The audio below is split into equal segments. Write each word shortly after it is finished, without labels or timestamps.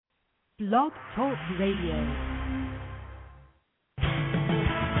Blog Talk Radio.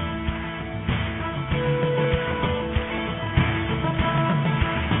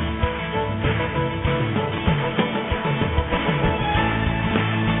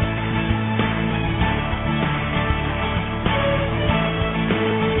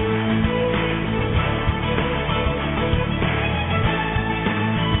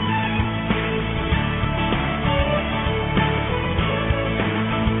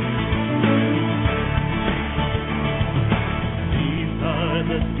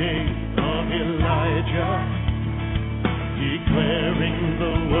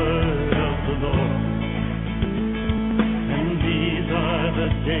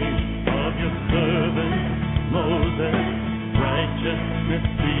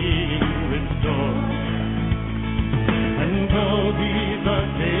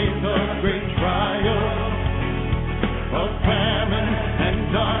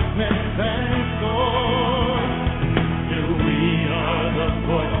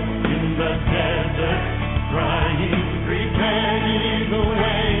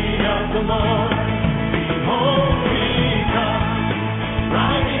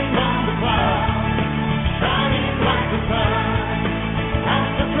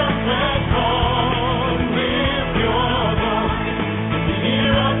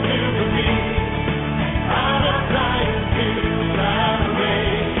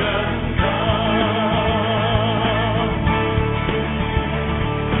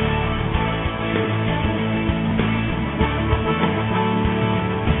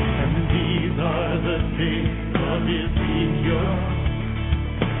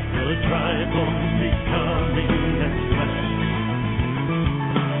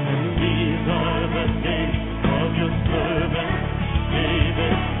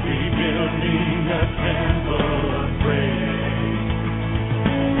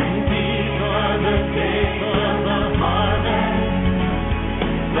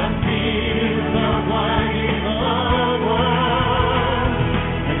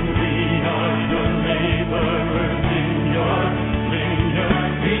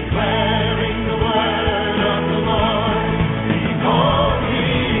 Declaring the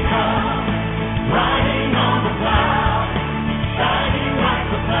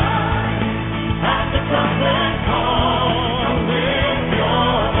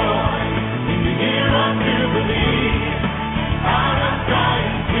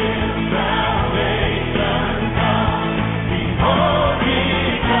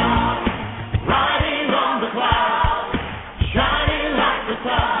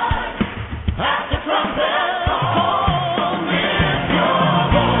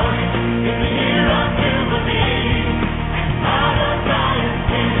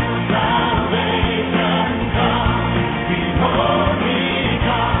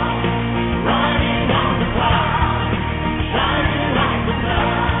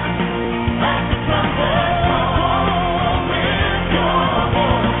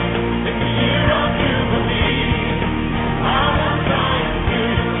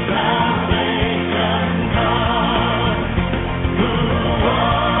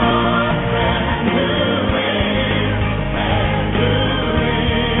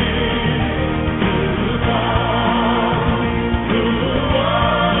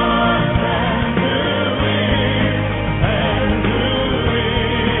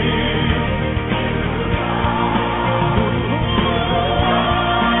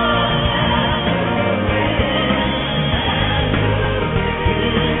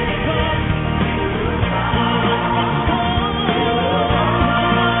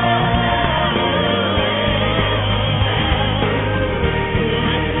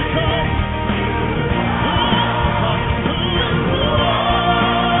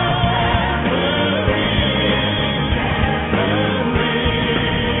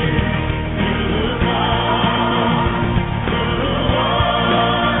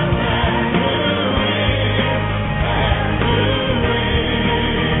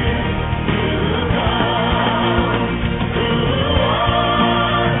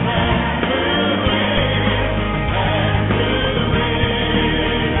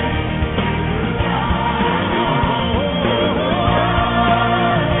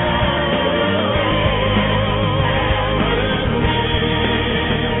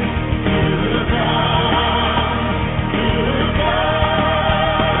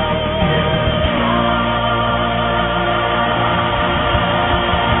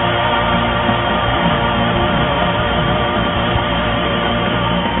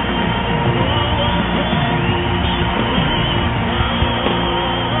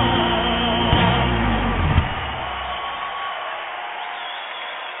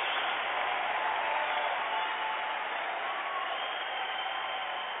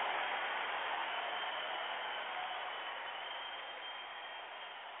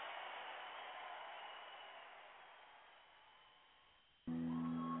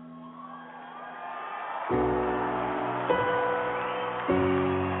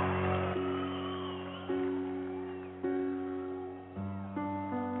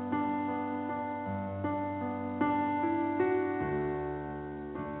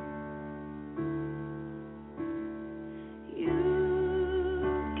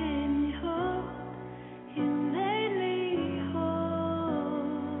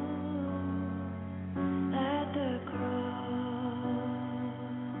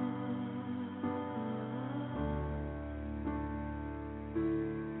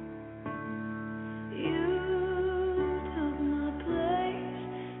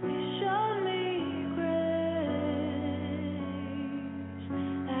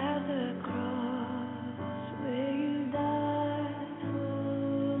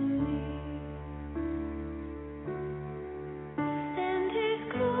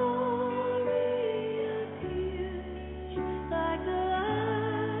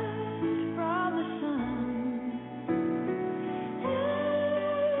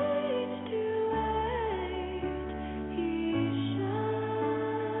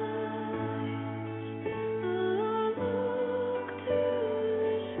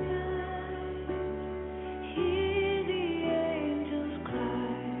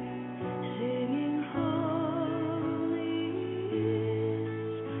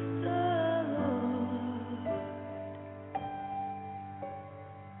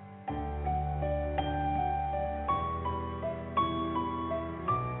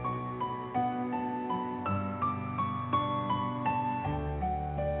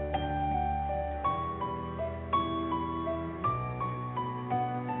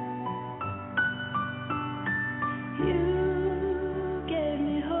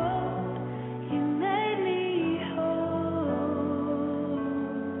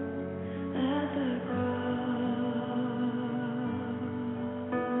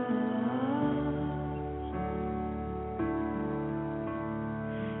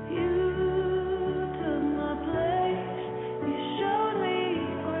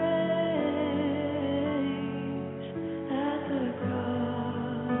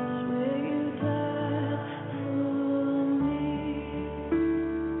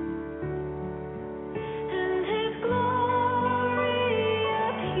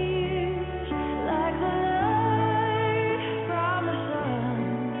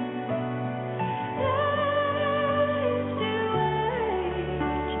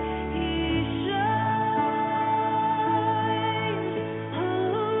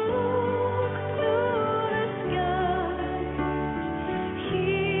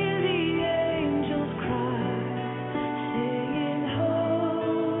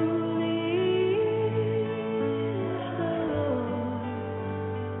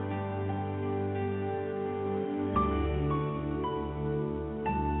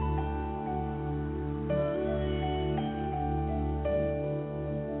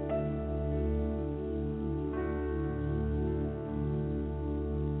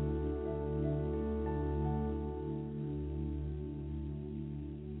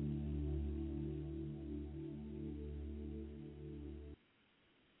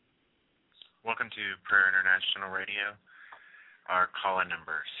Welcome to Prayer International Radio. Our call-in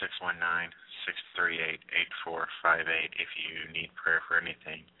number, 619-638-8458. If you need prayer for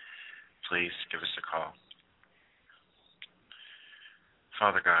anything, please give us a call.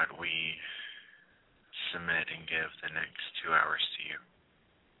 Father God, we submit and give the next 2 hours to you.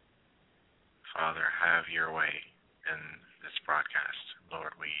 Father, have your way in this broadcast.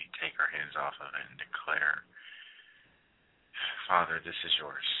 Lord, we take our hands off of it and declare, Father, this is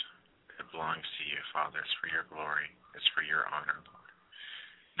yours. It belongs to you, Father. It's for your glory. It's for your honor, Lord.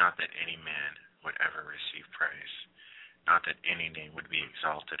 Not that any man would ever receive praise. Not that any name would be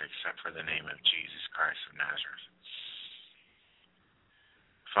exalted except for the name of Jesus Christ of Nazareth.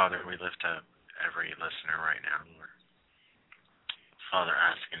 Father, we lift up every listener right now, Lord. Father,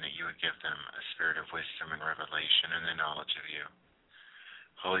 asking that you would give them a spirit of wisdom and revelation and the knowledge of you.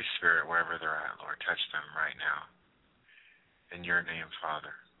 Holy Spirit, wherever they're at, Lord, touch them right now. In your name,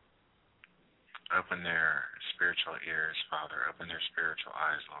 Father. Open their spiritual ears, Father. Open their spiritual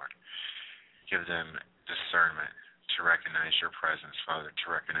eyes, Lord. Give them discernment to recognize your presence, Father,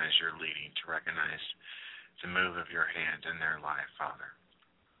 to recognize your leading, to recognize the move of your hand in their life, Father.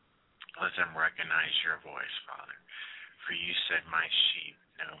 Let them recognize your voice, Father. For you said, my sheep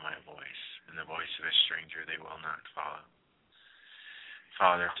know my voice, and the voice of a stranger they will not follow.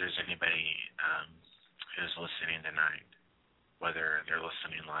 Father, if there's anybody who's listening tonight, whether they're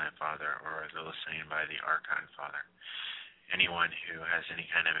listening live, Father, or they're listening by the archive, Father, anyone who has any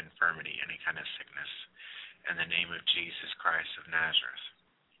kind of infirmity, any kind of sickness, in the name of Jesus Christ of Nazareth,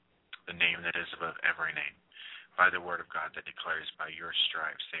 the name that is above every name, by the word of God that declares by your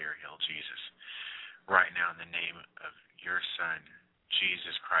stripes they are healed, Jesus. Right now, in the name of your Son,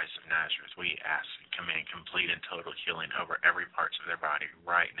 Jesus Christ of Nazareth, we ask and command complete and total healing over every part of their body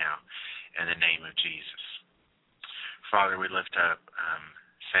right now, in the name of Jesus. Father, we lift up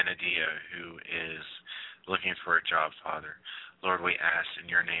Sanadia, who is looking for a job, Father. Lord, we ask in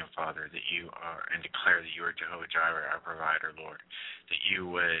your name, Father, that you are, and declare that you are Jehovah Jireh, our provider, Lord, that you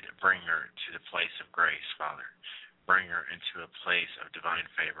would bring her to the place of grace, Father. Bring her into a place of divine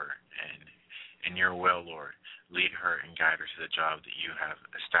favor, and in your will, Lord, lead her and guide her to the job that you have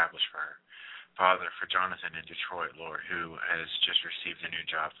established for her. Father, for Jonathan in Detroit, Lord, who has just received a new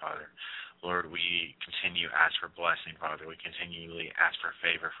job, Father, Lord, we continue to ask for blessing, Father. We continually ask for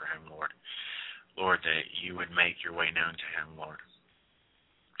favor for him, Lord. Lord, that you would make your way known to him, Lord.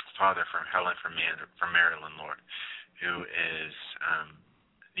 Father, from Helen from Maryland, Lord, who is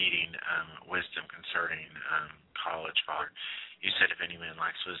needing wisdom concerning college, Father. You said, if any man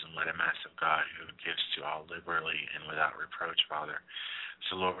lacks wisdom, let him ask of God, who gives to all liberally and without reproach, Father.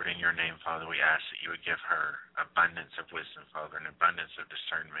 So, Lord, in your name, Father, we ask that you would give her abundance of wisdom, Father, an abundance of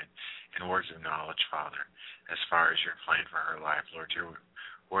discernment and words of knowledge, Father, as far as your plan for her life. Lord, your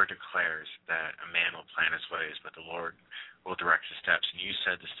word declares that a man will plan his ways, but the Lord will direct his steps. And you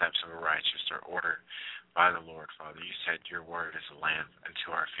said the steps of a righteous are ordered by the Lord, Father. You said your word is a lamp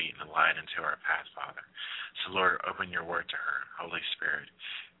unto our feet and a light unto our path, Father. So, Lord, open your word to her. Holy Spirit,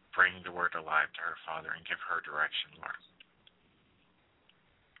 bring the word alive to her, Father, and give her direction, Lord.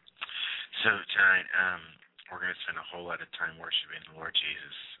 So tonight, we're going to spend a whole lot of time worshiping the Lord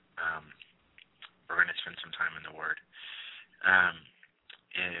Jesus. We're going to spend some time in the Word.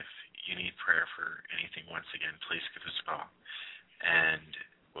 If you need prayer for anything, once again, please give us a call. And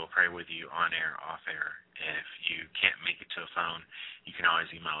we'll pray with you on air, off air. If you can't make it to a phone, you can always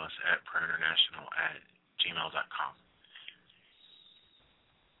email us at prayerinternational@gmail.com.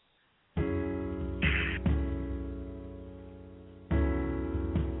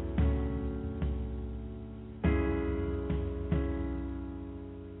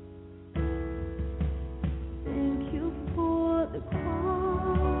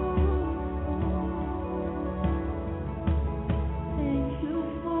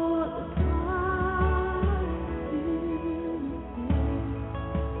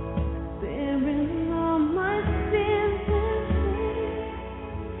 Bearing all my sins.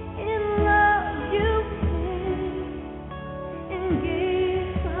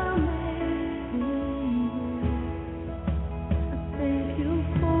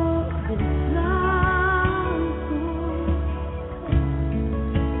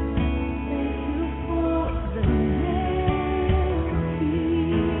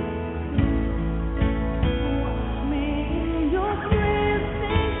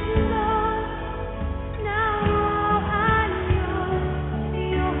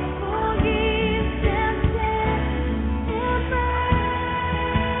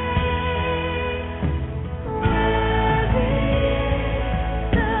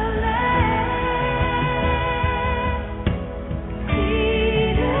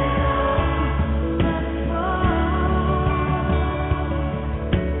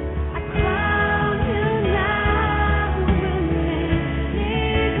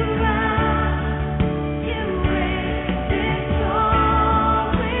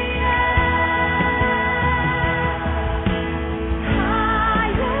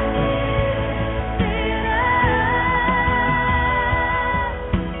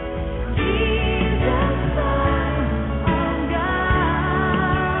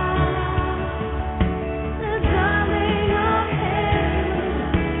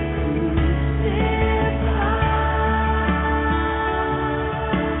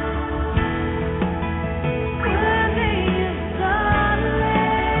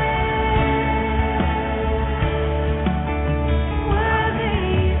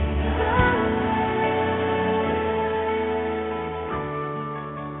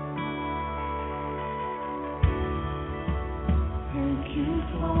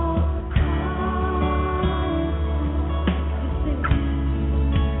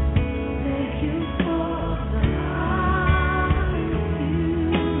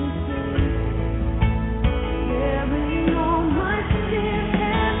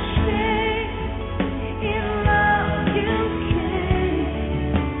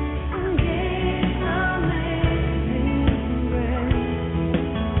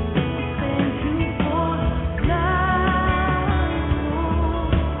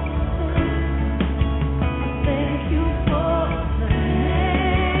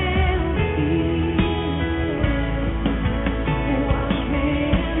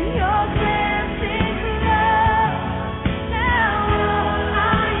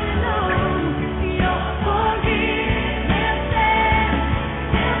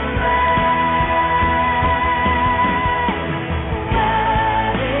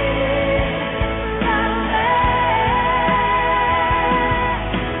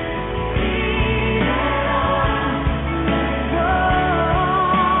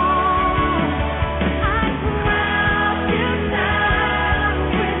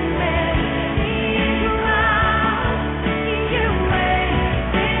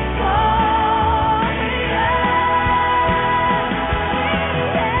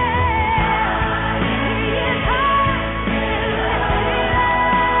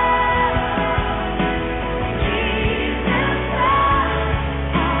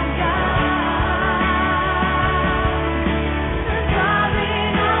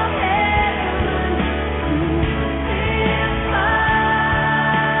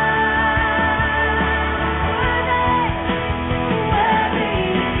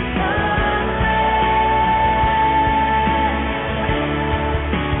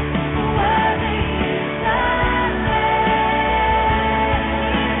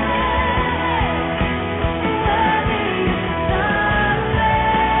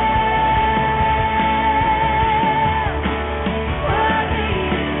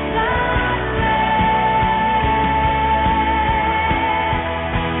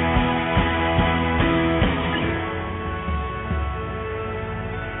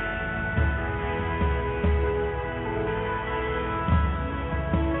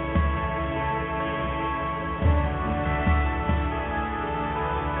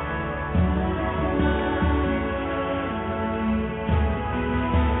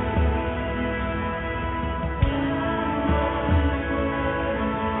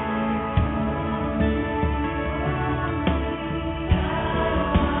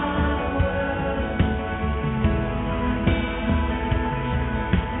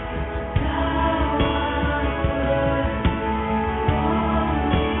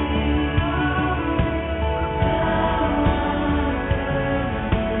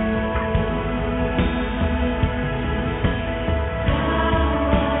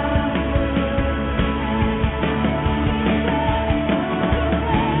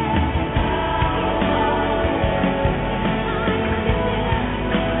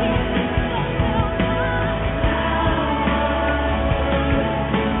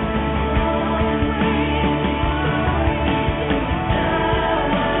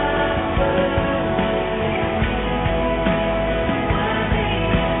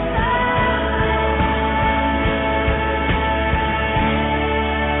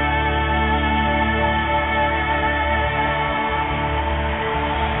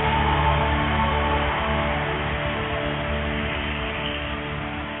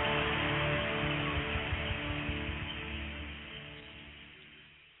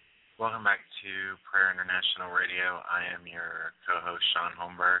 Welcome back to Prayer International Radio. I am your co-host, Sean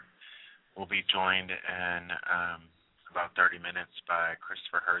Holmberg. We'll be joined in about 30 minutes by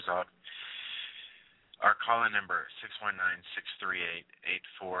Christopher Herzog. Our call-in number,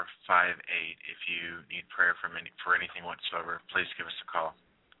 619-638-8458. If you need prayer for anything whatsoever, please give us a call.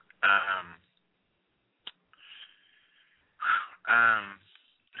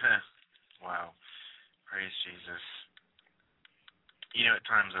 Wow. Praise Jesus. You know, at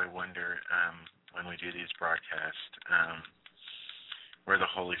times I wonder when we do these broadcasts where the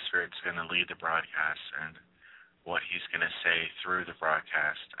Holy Spirit's going to lead the broadcast and what He's going to say through the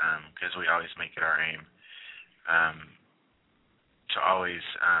broadcast, because we always make it our aim to always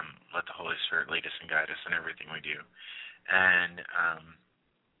let the Holy Spirit lead us and guide us in everything we do. And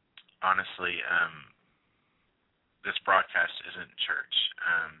honestly, this broadcast isn't church.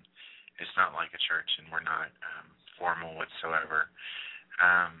 It's not like a church, and we're not formal whatsoever.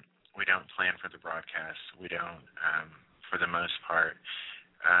 We don't plan for the broadcast. We don't, for the most part,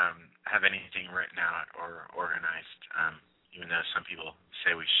 have anything written out or organized, even though some people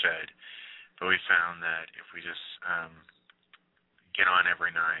say we should. But we found that if we just get on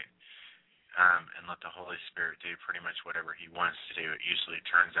every night and let the Holy Spirit do pretty much whatever He wants to do, it usually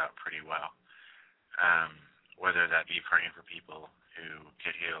turns out pretty well, whether that be praying for people who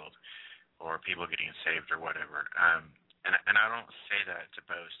get healed or people getting saved or whatever. And I don't say that to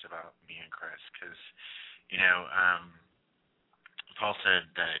boast about me and Chris, because, you know, Paul said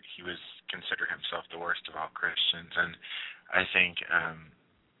that he was considered himself the worst of all Christians, and I think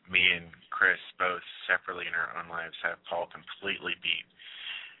me and Chris both separately in our own lives have Paul completely beat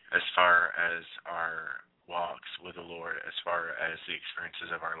as far as our walks with the Lord, as far as the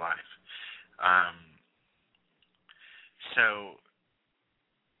experiences of our life. So,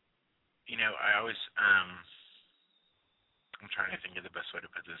 you know, I always, I'm trying to think of the best way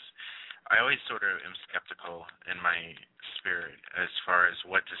to put this. I always sort of am skeptical in my spirit as far as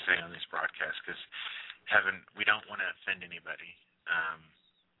what to say on these broadcasts, because we don't want to offend anybody,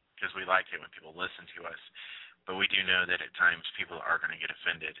 because we like it when people listen to us, but we do know that at times people are going to get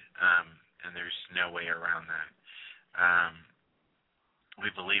offended, and there's no way around that.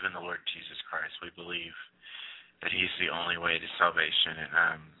 We believe in the Lord Jesus Christ. We believe that He's the only way to salvation,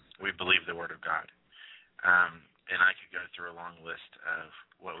 and we believe the Word of God. And I could go through a long list of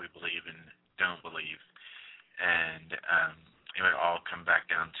what we believe and don't believe, and it would all come back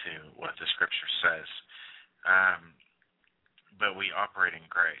down to what the Scripture says. But we operate in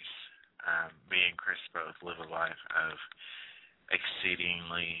grace. Me and Chris both live a life of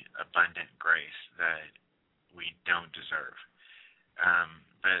exceedingly abundant grace that we don't deserve.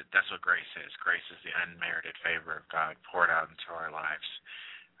 But that's what grace is. Grace is the unmerited favor of God poured out into our lives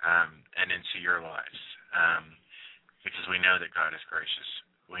and into your lives. Because we know that God is gracious.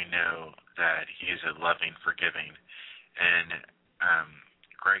 We know that He is a loving, forgiving, and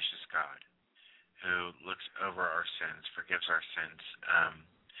gracious God who looks over our sins, forgives our sins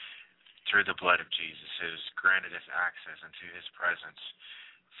through the blood of Jesus, who's granted us access into His presence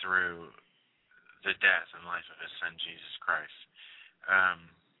through the death and life of His Son, Jesus Christ.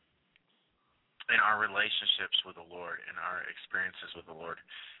 And our relationships with the Lord and our experiences with the Lord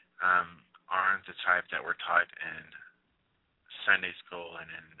aren't the type that we're taught in Sunday school and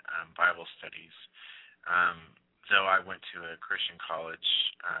in Bible studies. Though I went to a Christian college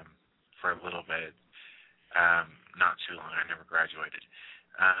for a little bit, not too long. I never graduated.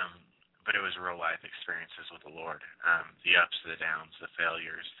 But it was real life experiences with the Lord, the ups, the downs, the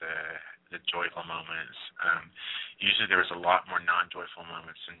failures, the joyful moments. Usually there was a lot more non-joyful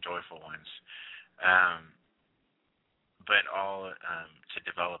moments than joyful ones. But all to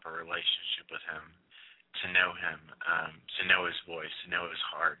develop a relationship with Him, to know Him, to know His voice, to know His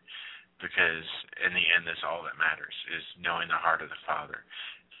heart, because in the end that's all that matters, is knowing the heart of the Father,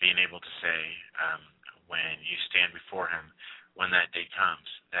 being able to say when you stand before Him, when that day comes,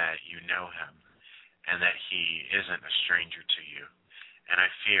 that you know Him and that He isn't a stranger to you. And I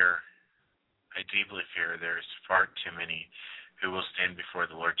deeply fear there's far too many who will stand before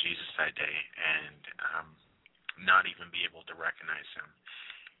the Lord Jesus that day and not even be able to recognize Him,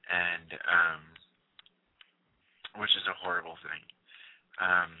 and which is a horrible thing.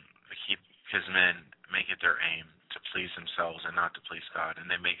 Because men make it their aim to please themselves and not to please God, and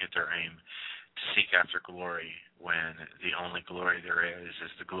they make it their aim to seek after glory when the only glory there is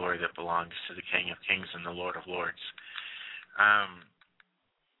the glory that belongs to the King of Kings and the Lord of Lords.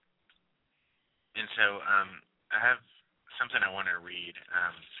 And so I have something I want to read.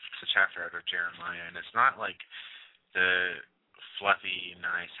 It's a chapter out of Jeremiah, and it's not like the fluffy,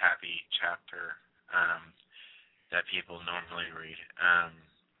 nice, happy chapter that people normally read.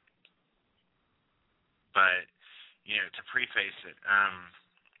 But, to preface it,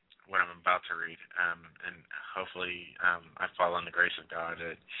 what I'm about to read, and hopefully I fall in the grace of God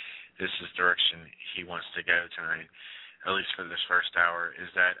that this is the direction He wants to go tonight, at least for this first hour, is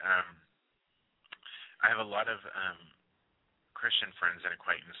that I have a lot of Christian friends and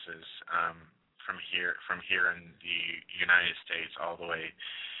acquaintances from here in the United States all the way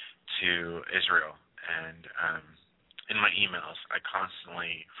to Israel, and in my emails, I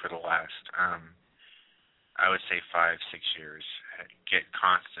constantly, for the last, I would say 5-6 years, get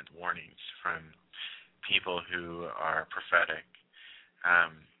constant warnings from people who are prophetic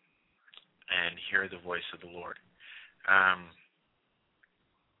and hear the voice of the Lord. And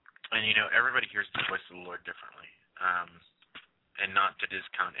everybody hears the voice of the Lord differently, and not to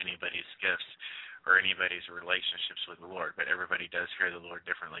discount anybody's gifts or anybody's relationships with the Lord, but everybody does hear the Lord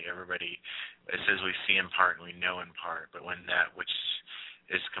differently. Everybody, it says we see in part and we know in part, but when that which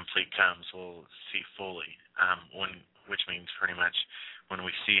is complete comes, we'll see fully, which means pretty much when we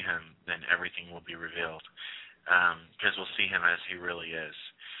see Him, then everything will be revealed, because we'll see Him as He really is.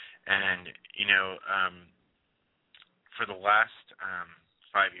 And, for the last 5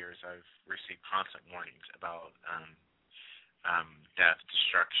 years, I've received constant warnings about death,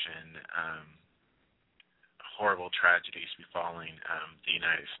 destruction, horrible tragedies befalling the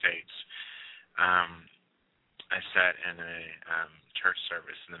United States. I sat in a church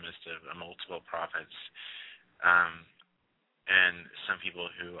service in the midst of multiple prophets and some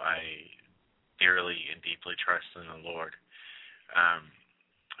people who I dearly and deeply trust in the Lord,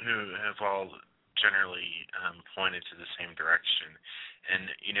 who have all generally pointed to the same direction. And,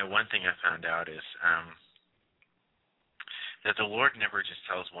 one thing I found out is that the Lord never just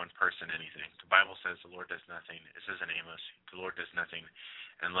tells one person anything. The Bible says the Lord does nothing. It says in Amos, the Lord does nothing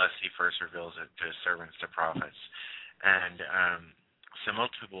unless He first reveals it to His servants, the prophets. And so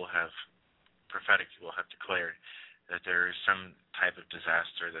most people prophetic people have declared that there is some type of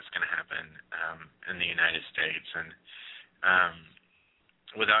disaster that's going to happen in the United States. And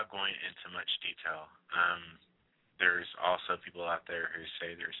without going into much detail, there's also people out there who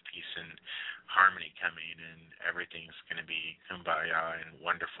say there's peace and harmony coming and everything's going to be kumbaya and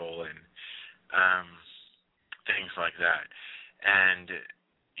wonderful and things like that. And,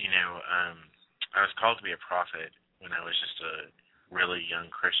 I was called to be a prophet when I was just a really young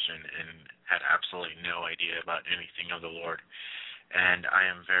Christian and had absolutely no idea about anything of the Lord. And I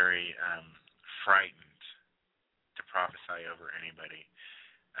am very frightened to prophesy over anybody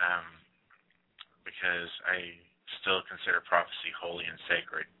because I still consider prophecy holy and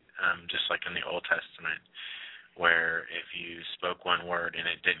sacred, just like in the Old Testament, where if you spoke one word and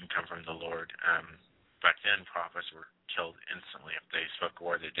it didn't come from the Lord, back then prophets were killed instantly if they spoke a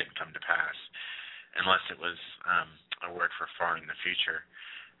word that didn't come to pass, unless it was a word for far in the future.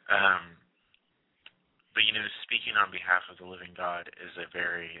 But, speaking on behalf of the living God is a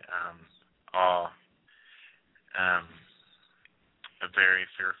very a very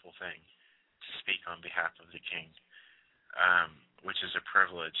fearful thing to speak on behalf of the King, which is a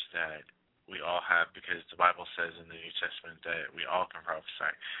privilege that we all have, because the Bible says in the New Testament that we all can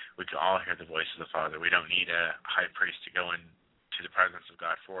prophesy. We can all hear the voice of the Father. We don't need a high priest to go into the presence of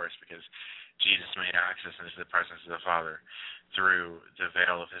God for us, because Jesus made access into the presence of the Father through the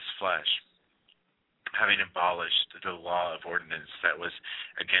veil of His flesh, having abolished the law of ordinance that was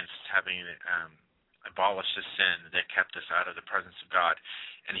against having abolished the sin that kept us out of the presence of God,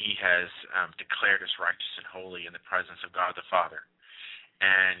 and He has declared us righteous and holy in the presence of God the Father.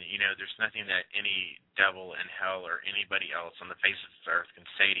 And, there's nothing that any devil in hell or anybody else on the face of this earth can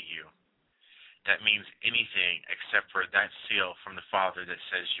say to you that means anything except for that seal from the Father that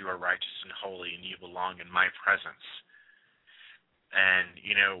says you are righteous and holy and you belong in my presence. And,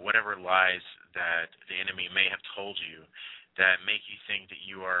 whatever lies that the enemy may have told you that make you think that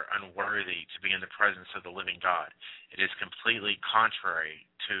you are unworthy to be in the presence of the living God, it is completely contrary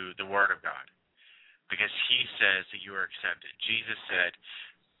to the Word of God, because He says that you are accepted. Jesus said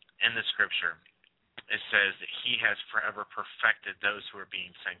in the Scripture, it says that He has forever perfected those who are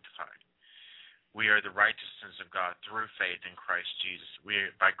being sanctified. We are the righteousness of God through faith in Christ Jesus.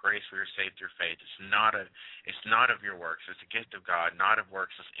 By grace we are saved through faith. It's not of your works. It's a gift of God, not of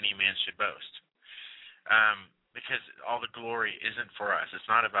works, lest any man should boast. Because all the glory isn't for us. It's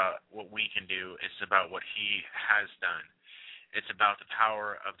not about what we can do. It's about what He has done. It's about the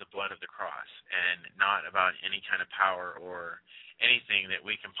power of the blood of the cross, and not about any kind of power or anything that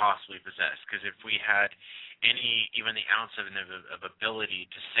we can possibly possess. Because if we had even the ounce of ability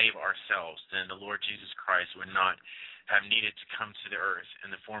to save ourselves, then the Lord Jesus Christ would not have needed to come to the earth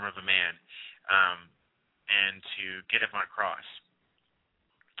in the form of a man and to get up on a cross,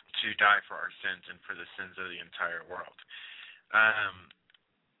 to die for our sins and for the sins of the entire world.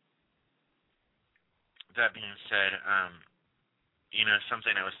 That being said,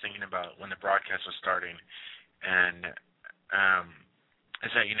 something I was thinking about when the broadcast was starting, and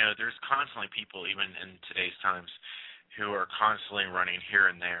is that, there's constantly people, even in today's times, who are constantly running here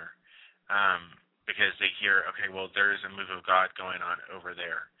and there because they hear, okay, well, there's a move of God going on over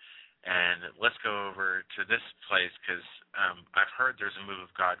there, and let's go over to this place because I've heard there's a move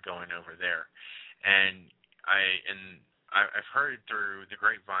of God going over there. And I've heard through the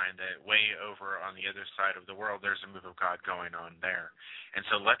grapevine that way over on the other side of the world, there's a move of God going on there. And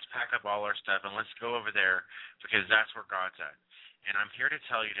so let's pack up all our stuff and let's go over there because that's where God's at. And I'm here to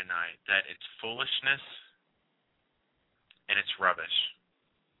tell you tonight that it's foolishness and it's rubbish.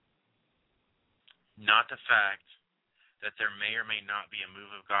 Not the fact that there may or may not be a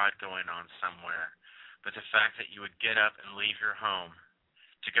move of God going on somewhere, but the fact that you would get up and leave your home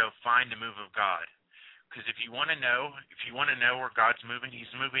to go find the move of God. Because if you want to know where God's moving,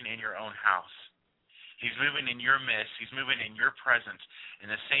 He's moving in your own house. He's moving in your midst. He's moving in your presence. And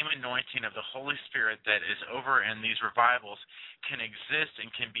the same anointing of the Holy Spirit that is over in these revivals can exist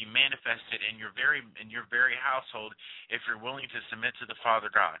and can be manifested in your very household if you're willing to submit to the Father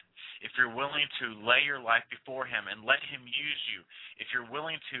God. If you're willing to lay your life before Him and let Him use you. If you're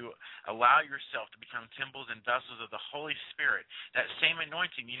willing to allow yourself to become temples and vessels of the Holy Spirit, that same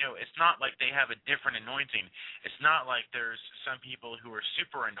anointing, it's not like they have a different anointing. It's not like there's some people who are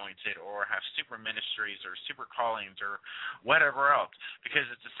super anointed or have super ministries or super callings or whatever else, because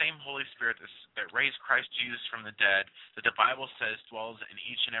it's the same Holy Spirit that raised Christ Jesus from the dead that the Bible says dwells in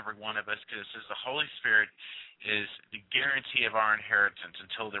each and every one of us, because it says the Holy Spirit is the guarantee of our inheritance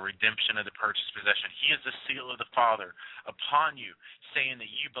until the redemption of the purchased possession. He is the seal of the Father upon you, saying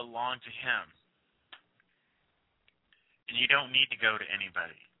that you belong to Him. And you don't need to go to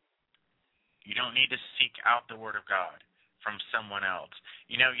anybody. You don't need to seek out the Word of God from someone else.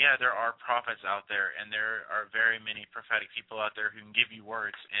 There are prophets out there, and there are very many prophetic people out there who can give you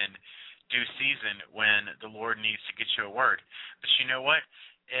words in due season when the Lord needs to get you a word. But you know what?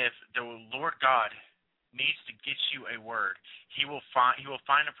 If the Lord God needs to get you a word, He will find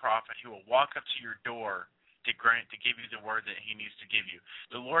a prophet who will walk up to your door to give you the word that He needs to give you.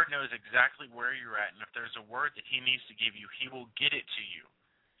 The Lord knows exactly where you're at, and if there's a word that He needs to give you, He will get it to you.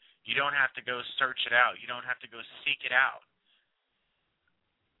 You don't have to go search it out. You don't have to go seek it out.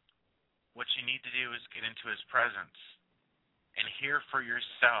 What you need to do is get into His presence and hear for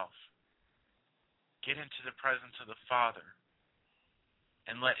yourself. Get into the presence of the Father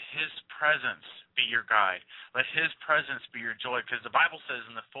and let His presence be your guide. Let His presence be your joy, because the Bible says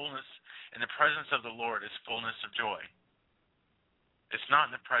in the presence of the Lord is fullness of joy. It's not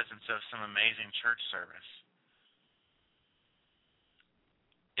in the presence of some amazing church service.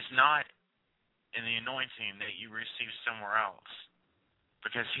 It's not in the anointing that you receive somewhere else,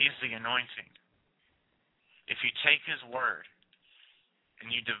 because He's the anointing. If you take His word and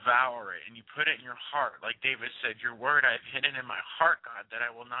you devour it and you put it in your heart, like David said, your word I have hidden in my heart, God, that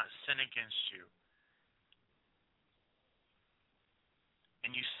I will not sin against you.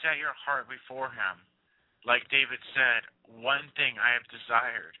 And you set your heart before Him, like David said, one thing I have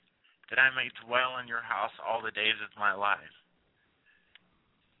desired, that I may dwell in your house all the days of my life.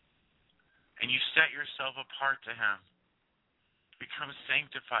 And you set yourself apart to Him. Become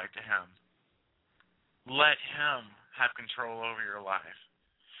sanctified to Him. Let Him have control over your life.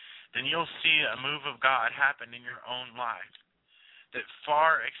 Then you'll see a move of God happen in your own life that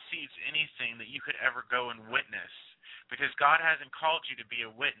far exceeds anything that you could ever go and witness. Because God hasn't called you to be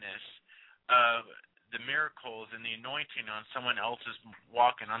a witness of the miracles and the anointing on someone else's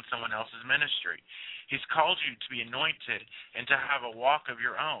walk and on someone else's ministry. He's called you to be anointed and to have a walk of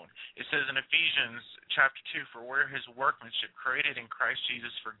your own. It says in Ephesians chapter 2, for we're His workmanship, created in Christ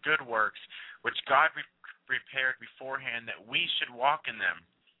Jesus for good works, which God prepared beforehand that we should walk in them.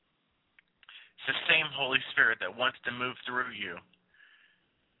 It's the same Holy Spirit that wants to move through you.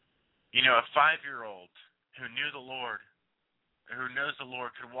 A 5-year-old who knows the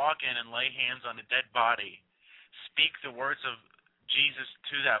Lord, could walk in and lay hands on a dead body, speak the words of Jesus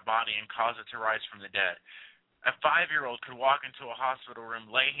to that body and cause it to rise from the dead. A 5-year-old could walk into a hospital room,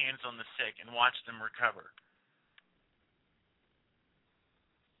 lay hands on the sick, and watch them recover.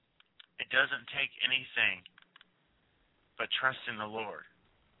 It doesn't take anything but trust in the Lord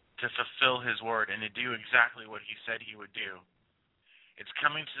to fulfill His word and to do exactly what He said He would do. It's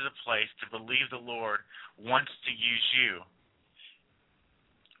coming to the place to believe the Lord wants to use you,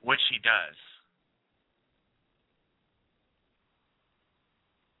 which He does.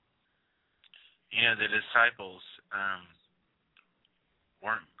 The disciples,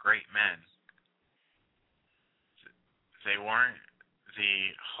 weren't great men. They weren't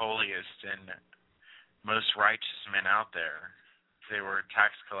the holiest and most righteous men out there. They were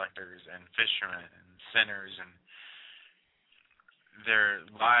tax collectors and fishermen and sinners, and their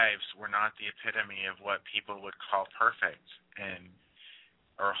lives were not the epitome of what people would call perfect and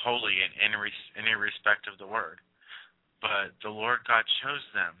or holy in any respect of the word. But the Lord God chose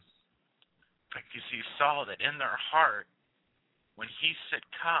them because He saw that in their heart, when He said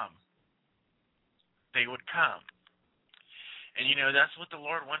come, they would come. And that's what the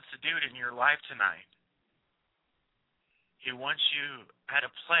Lord wants to do in your life tonight. He wants you at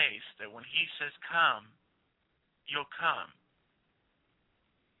a place that when He says come, you'll come.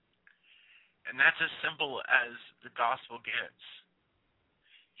 And that's as simple as the gospel gets.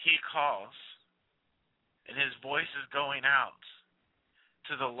 He calls, and His voice is going out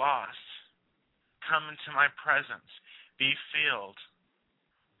to the lost. Come into my presence, be filled.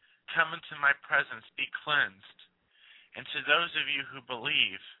 Come into my presence, be cleansed. And to those of you who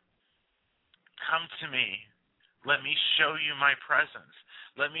believe, come to me. Let me show you my presence.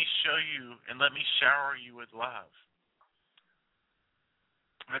 Let me show you and let me shower you with love.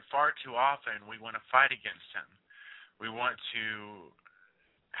 But far too often, we want to fight against Him. We want to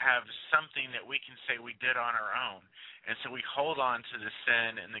have something that we can say we did on our own. And so we hold on to the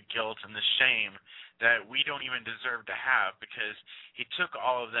sin and the guilt and the shame that we don't even deserve to have, because He took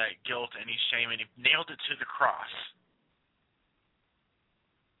all of that guilt and shame and He nailed it to the cross.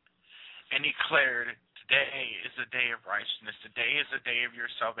 And He declared, today is the day of righteousness. Today is the day of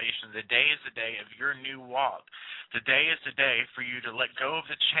your salvation. The day is the day of your new walk. Today is the day for you to let go of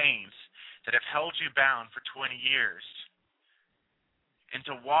the chains that have held you bound for 20 years and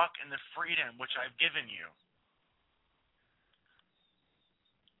to walk in the freedom which I've given you.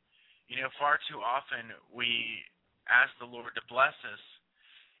 Far too often we ask the Lord to bless us,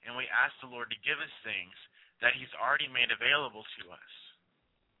 and we ask the Lord to give us things that He's already made available to us.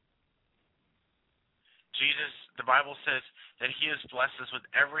 Jesus, the Bible says that He has blessed us with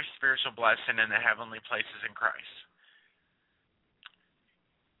every spiritual blessing in the heavenly places in Christ.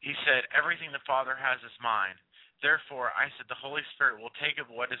 He said, everything the Father has is mine. Therefore, I said, the Holy Spirit will take of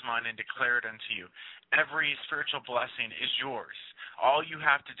what is mine and declare it unto you. Every spiritual blessing is yours. All you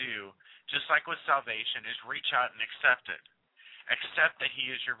have to do, just like with salvation, is reach out and accept it. Accept that He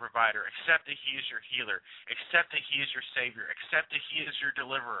is your provider. Accept that He is your healer. Accept that He is your Savior. Accept that He is your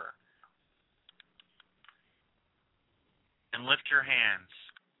deliverer. And lift your hands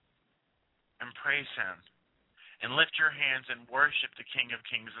and praise Him. And lift your hands and worship the King of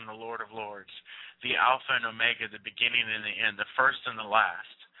Kings and the Lord of Lords, the Alpha and Omega, the beginning and the end, the first and the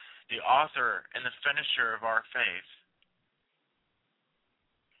last, the author and the finisher of our faith.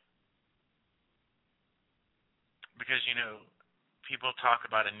 Because, people talk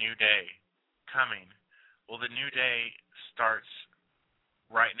about a new day coming. Well, the new day starts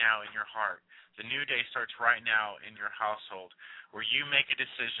right now in your heart. The new day starts right now in your household, where you make a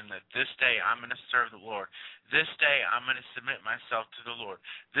decision that this day I'm going to serve the Lord. This day I'm going to submit myself to the Lord.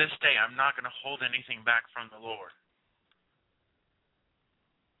 This day I'm not going to hold anything back from the Lord.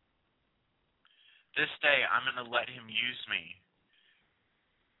 This day I'm going to let Him use me.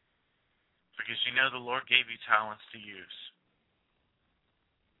 Because the Lord gave you talents to use.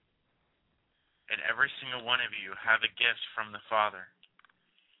 And every single one of you have a gift from the Father.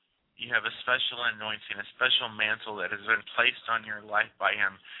 You have a special anointing, a special mantle that has been placed on your life by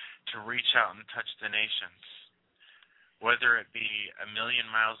Him to reach out and touch the nations. Whether it be 1,000,000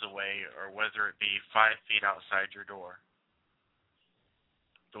 miles away or whether it be 5 feet outside your door.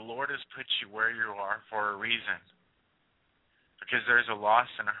 The Lord has put you where you are for a reason. Because there's a lost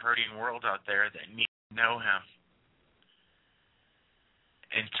and a hurting world out there that needs to know Him.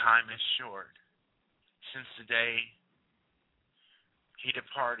 And time is short. Since the day He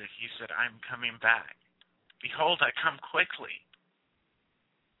departed, He said, I'm coming back. Behold, I come quickly.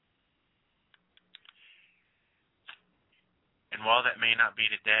 And while that may not be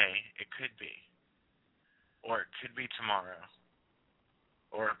today, it could be. Or it could be tomorrow.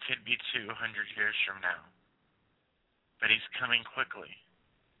 Or it could be 200 years from now. But He's coming quickly.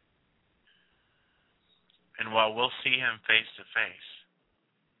 And while we'll see Him face to face,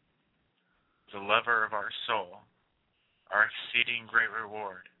 the lover of our soul, our exceeding great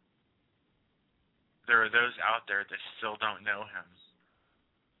reward, there are those out there that still don't know Him.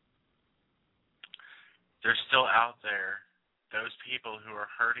 There's still out there those people who are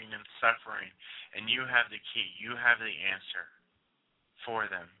hurting and suffering, and you have the key, you have the answer for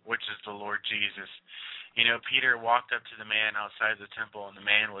them, which is the Lord Jesus. Peter walked up to the man outside the temple, and the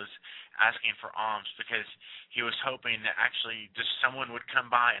man was asking for alms because he was hoping that actually just someone would come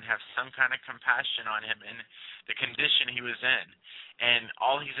by and have some kind of compassion on him in the condition he was in. And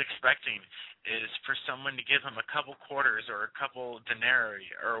all he's expecting is for someone to give him a couple quarters or a couple denarii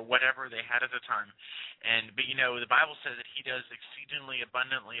or whatever they had at the time. But the Bible says that he does exceedingly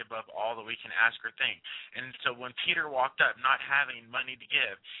abundantly above all that we can ask or think. And so when Peter walked up not having money to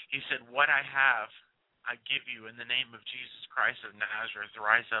give, he said, "What I have, I give you in the name of Jesus Christ of Nazareth,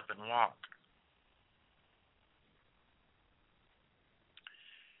 rise up and walk."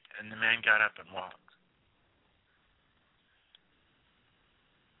 And the man got up and walked.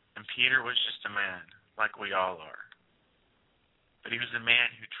 And Peter was just a man, like we all are. But he was a man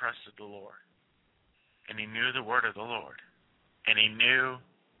who trusted the Lord. And he knew the word of the Lord. And he knew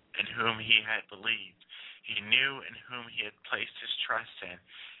in whom he had believed. He knew in whom he had placed his trust in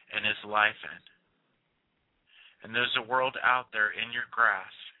and his life in. And there's a world out there in your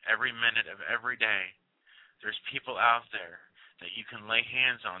grasp every minute of every day. There's people out there that you can lay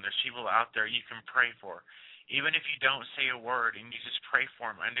hands on. There's people out there you can pray for. Even if you don't say a word and you just pray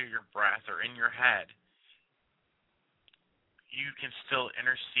for them under your breath or in your head, you can still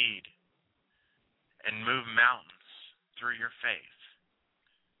intercede and move mountains through your faith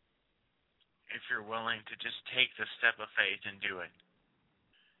if you're willing to just take the step of faith and do it.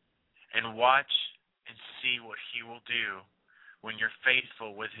 And watch and see what he will do when you're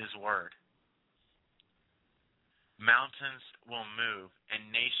faithful with his word. Mountains will move,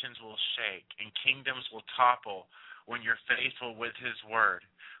 and nations will shake, and kingdoms will topple when you're faithful with his word.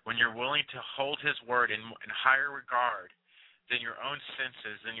 When you're willing to hold his word in higher regard than your own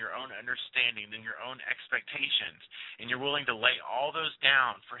senses, than your own understanding, than your own expectations, and you're willing to lay all those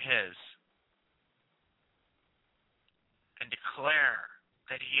down for his and declare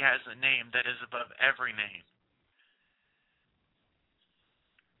that he has a name that is above every name.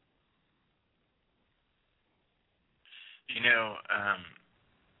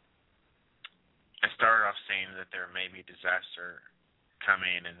 I started off saying that there may be disaster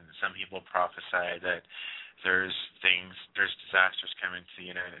coming, and some people prophesy that there's disasters coming to the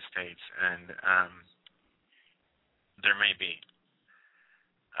United States, and there may be.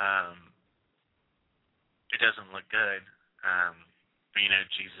 It doesn't look good, but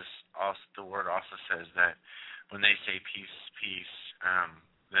Jesus also, the word also says that when they say peace, peace,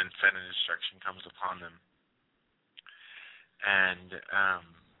 then sudden destruction comes upon them. And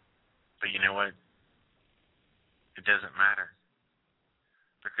but you know what? It doesn't matter,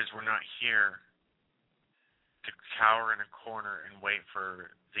 because we're not here to cower in a corner and wait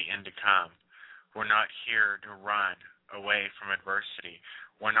for the end to come. We're not here to run away from adversity.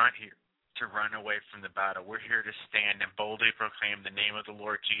 We're not here to run away from the battle. We're here to stand and boldly proclaim the name of the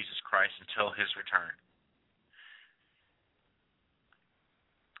Lord Jesus Christ until his return.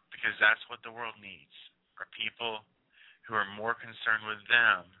 Because that's what the world needs, are people who are more concerned with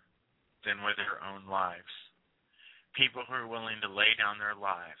them than with their own lives. People who are willing to lay down their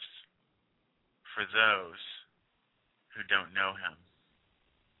lives for those who don't know him.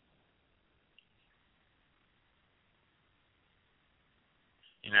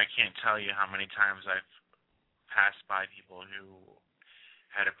 I can't tell you how many times I've passed by people who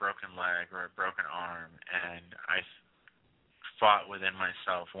had a broken leg or a broken arm, and I fought within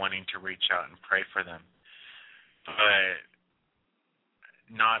myself wanting to reach out and pray for them, but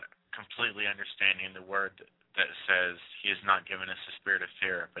not completely understanding the word that says he has not given us a spirit of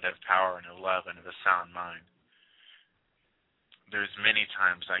fear, but of power and of love and of a sound mind. There's many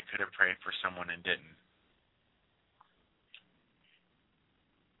times I could have prayed for someone and didn't.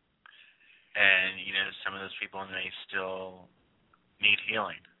 And, some of those people may still need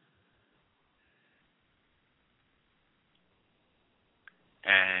healing.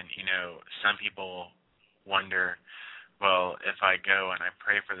 And, some people wonder, well, if I go and I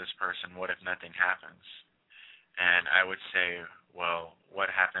pray for this person, what if nothing happens? And I would say, well,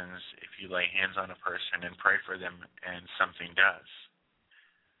 what happens if you lay hands on a person and pray for them and something does?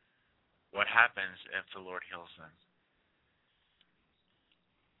 What happens if the Lord heals them?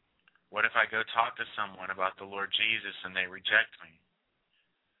 What if I go talk to someone about the Lord Jesus and they reject me?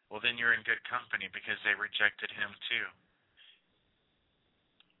 Well, then you're in good company, because they rejected him too.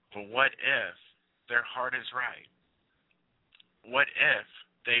 But what if their heart is right? What if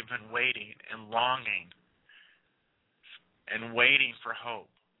they've been waiting and longing and waiting for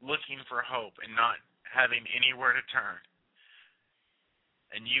hope, looking for hope and not having anywhere to turn,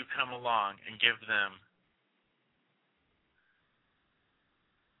 and you come along and give them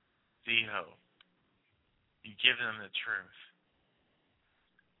the hope? You give them the truth.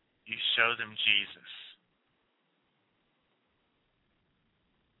 You show them Jesus.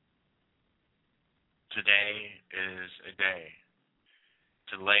 Today is a day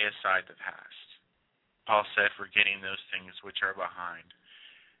to lay aside the past. Paul said, forgetting those things which are behind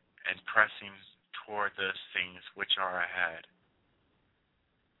and pressing toward those things which are ahead.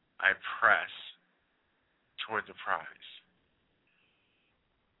 I press toward the prize.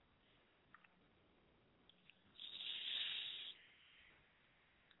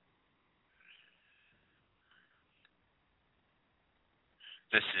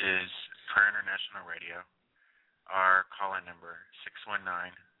 This is Prayer International Radio. Our call-in number,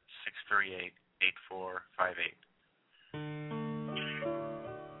 619-638-8458.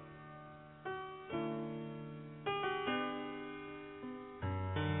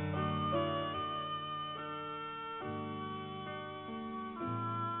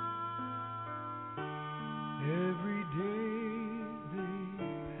 Every day they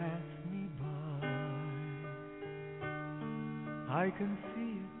pass me by, I can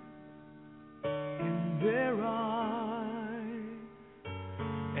see it in their eyes.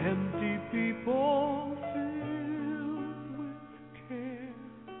 Empty people filled with care,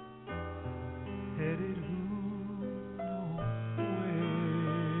 headed who knows where.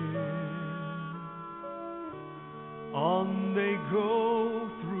 On they go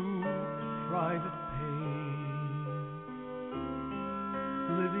through private pain,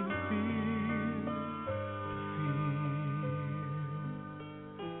 living fear to fear.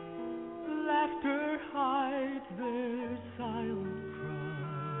 Laughter hides their silent cry.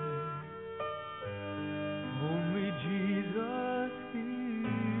 Only Jesus hears.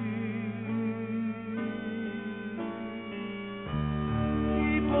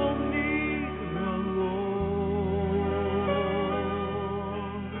 People need the Lord.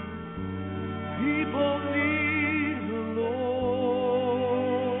 People need the Lord.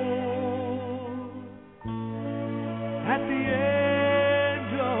 At the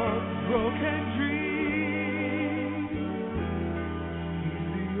end of broken dreams, He's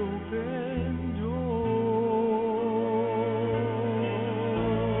the open door.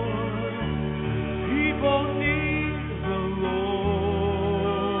 People need the Lord.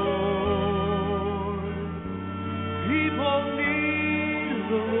 People need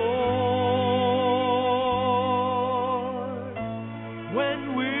the Lord. When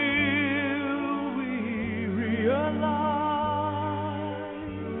will we realize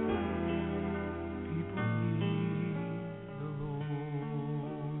people need the Lord?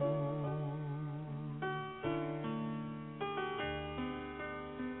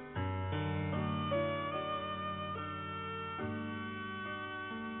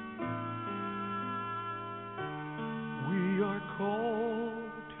 We are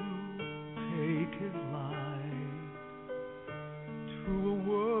called to take His light to a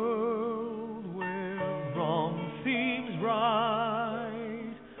world where wrong seems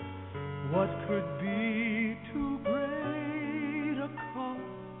right. What could be too great a cost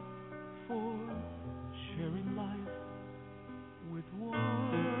for sharing life with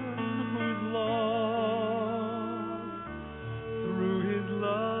one who's lost? Through His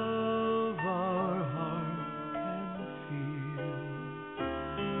love our hearts can feel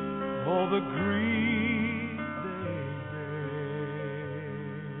all the grief they bear.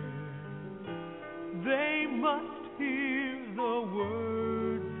 They must hear the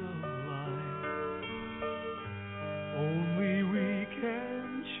words of life only we can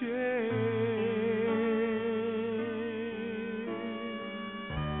share.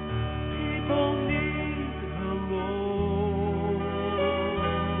 People need the Lord.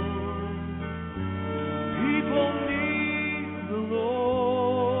 People need the Lord.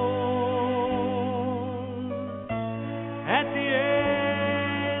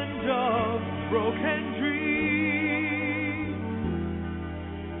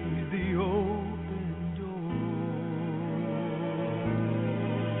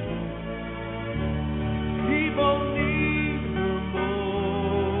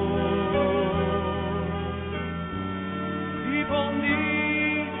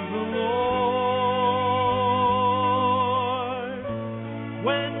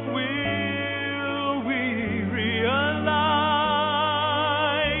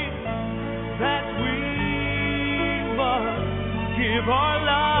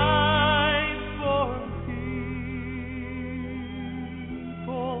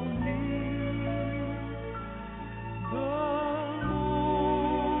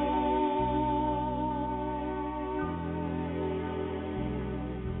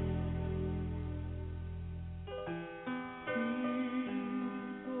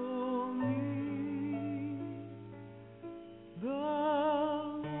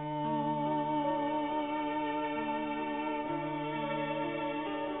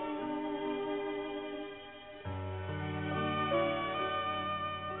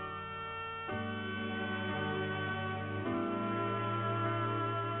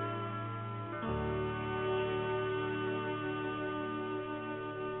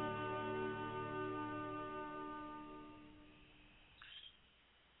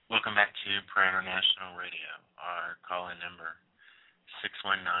 Welcome back to Prayer International Radio. Our call-in number,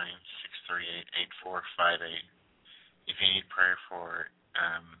 619-638-8458. If you need prayer for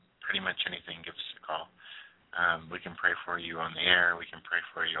pretty much anything, give us a call. We can pray for you on the air. We can pray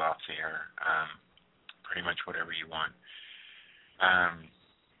for you off the air. Pretty much whatever you want.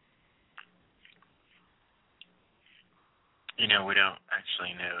 We don't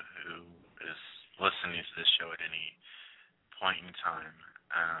actually know who is listening to this show at any point in time,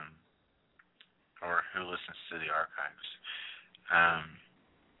 or who listens to the archives.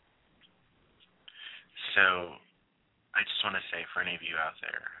 So I just want to say, for any of you out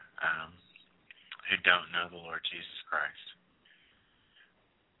there who don't know the Lord Jesus Christ,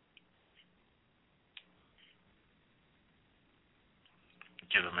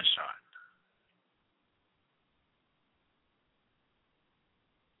 give him a shot.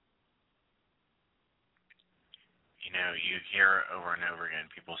 You hear over and over again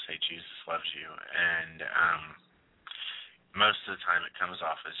people say Jesus loves you, and most of the time it comes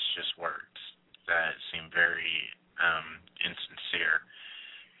off as just words that seem very insincere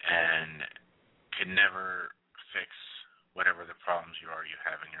and could never fix whatever the problems you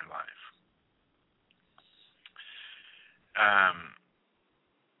have in your life.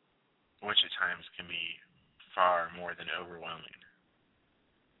 Which at times can be far more than overwhelming.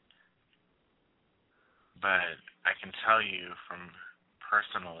 But I can tell you from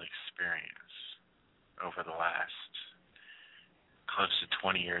personal experience over the last close to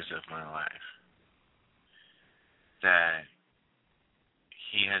 20 years of my life that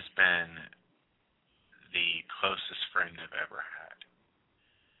he has been the closest friend I've ever had.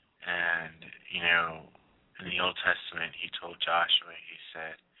 And, in the Old Testament, he told Joshua, he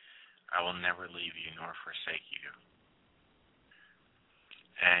said, I will never leave you nor forsake you.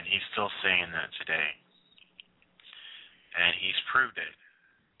 And he's still saying that today. And he's proved it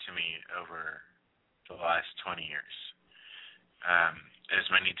to me over the last 20 years. As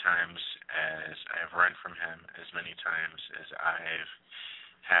many times as I've run from him, as many times as I've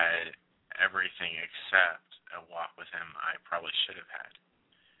had everything except a walk with him I probably should have had.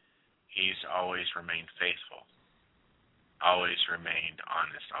 He's always remained faithful, always remained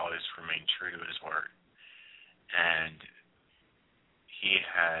honest, always remained true to his word. And he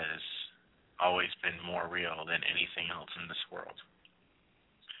has always been more real than anything else in this world.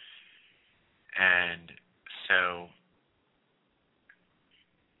 And so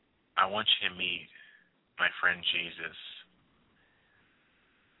I want you to meet my friend Jesus,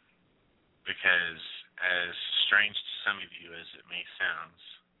 because as strange to some of you as it may sound,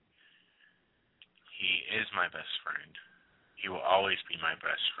 he is my best friend. He will always be my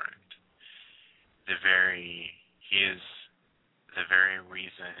best friend. He is the very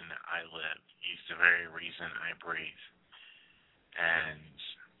reason I live. He's the very reason I breathe. And,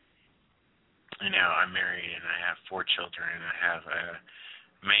 I'm married and I have 4 children and I have an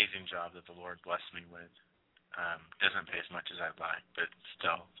amazing job that the Lord blessed me with. Doesn't pay as much as I'd like, but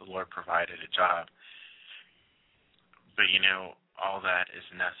still, the Lord provided a job. But, all that is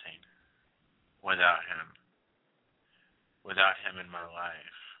nothing without him. Without him in my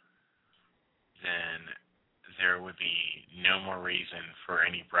life, then there would be no more reason for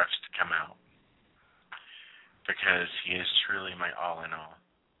any breaths to come out, because he is truly my all in all,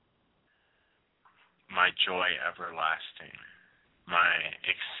 my joy everlasting, my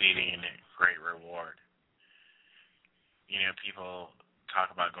exceeding great reward. People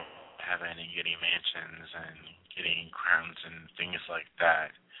talk about going to heaven and getting mansions and getting crowns and things like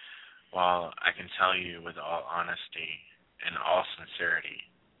that. Well, I can tell you with all honesty and all sincerity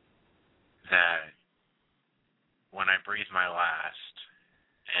that when I breathe my last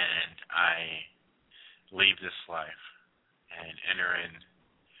and I leave this life and enter in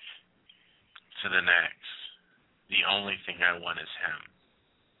to the next, the only thing I want is him.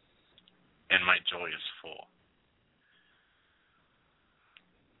 And my joy is full.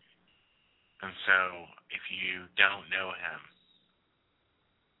 And so, if you don't know him,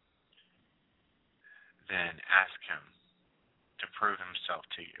 then ask him to prove himself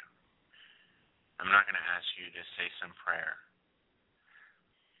to you. I'm not going to ask you to say some prayer,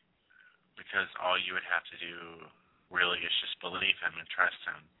 because all you would have to do really is just believe him and trust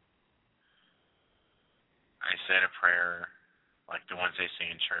him. I said a prayer like the ones they say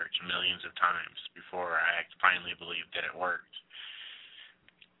in church millions of times before I finally believed that it worked.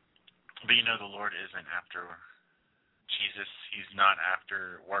 But the Lord isn't after Jesus. He's not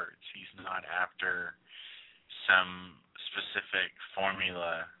after words. He's not after some specific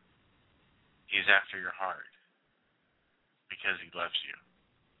formula. He's after your heart, because he loves you.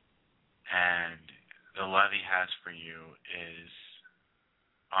 And the love he has for you is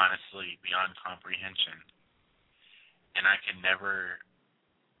honestly beyond comprehension. And I can never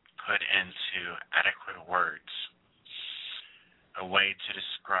put into adequate words a way to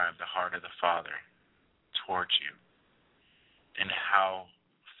describe the heart of the Father towards you and how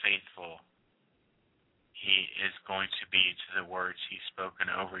faithful He is going to be to the words He's spoken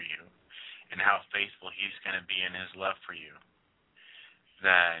over you and how faithful He's going to be in His love for you.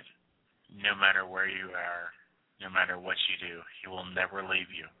 That no matter where you are, no matter what you do, He will never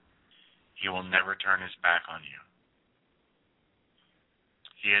leave you. He will never turn His back on you.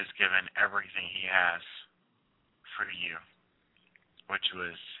 He has given everything He has for you, which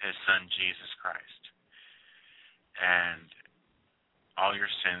was His Son, Jesus Christ. And all your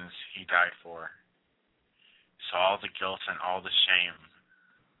sins He died for. So all the guilt and all the shame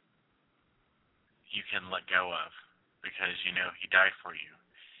you can let go of because you know He died for you.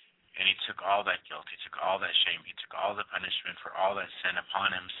 And He took all that guilt, He took all that shame, He took all the punishment for all that sin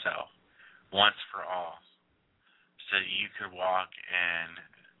upon Himself once for all, so that you could walk in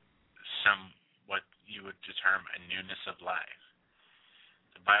what you would term a newness of life.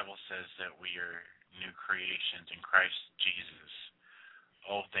 The Bible says that we are new creations in Christ Jesus.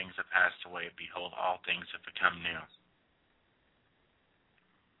 Old things have passed away. Behold, all things have become new.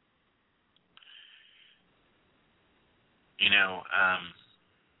 You know,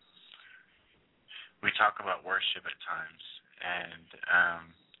 we talk about worship at times, and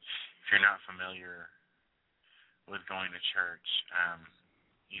if you're not familiar with going to church,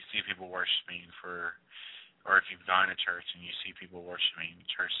 you see people worshiping or if you've gone to church and you see people worshiping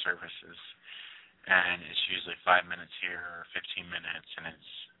church services, and it's usually 5 minutes here or 15 minutes, and it's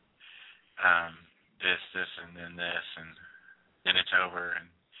this, and then this, and then it's over. And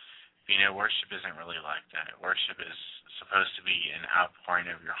you know, worship isn't really like that. Worship is supposed to be an outpouring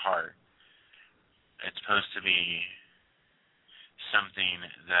of your heart. It's supposed to be something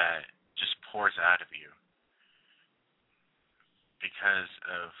that just pours out of you because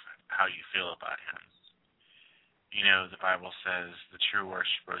of how you feel about Him. You know, the Bible says the true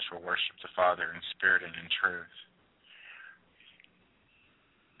worshipers will worship the Father in spirit and in truth.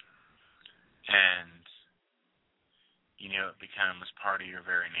 And, you know, it becomes part of your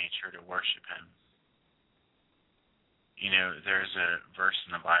very nature to worship Him. You know, there's a verse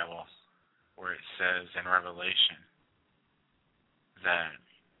in the Bible where it says in Revelation that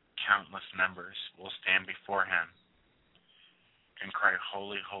countless numbers will stand before Him and cry,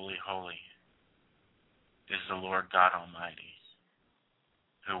 holy, holy, holy is the Lord God Almighty,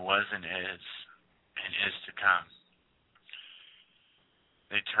 who was and is to come.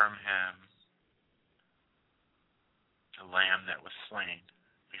 They term Him the Lamb that was slain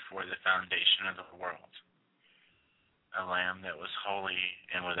before the foundation of the world, a Lamb that was holy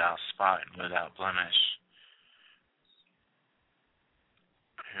and without spot and without blemish,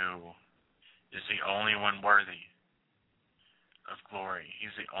 who is the only one worthy of glory.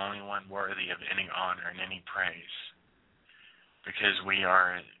 He's the only one worthy of any honor and any praise, because we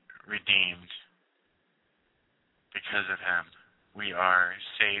are redeemed because of Him. We are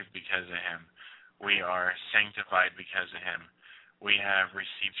saved because of Him. We are sanctified because of Him. We have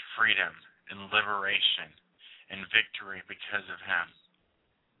received freedom and liberation and victory because of Him.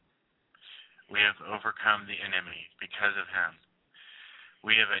 We have overcome the enemy because of Him.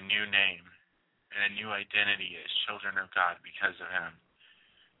 We have a new name and a new identity as children of God because of Him.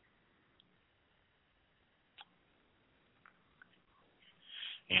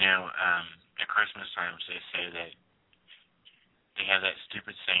 You know, at Christmas times they say that they have that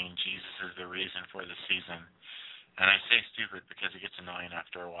stupid saying, Jesus is the reason for the season. And I say stupid because it gets annoying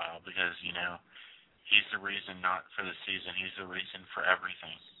after a while, because, you know, He's the reason not for the season. He's the reason for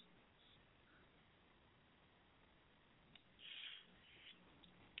everything.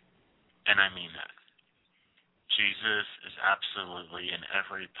 And I mean that. Jesus is absolutely, in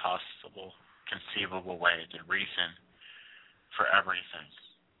every possible, conceivable way, the reason for everything.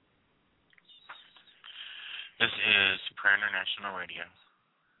 This is Prayer International Radio.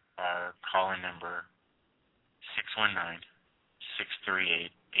 Our call-in number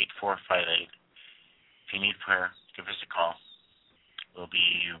 619-638-8458. If you need prayer, give us a call. We'll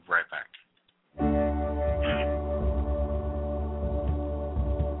be right back.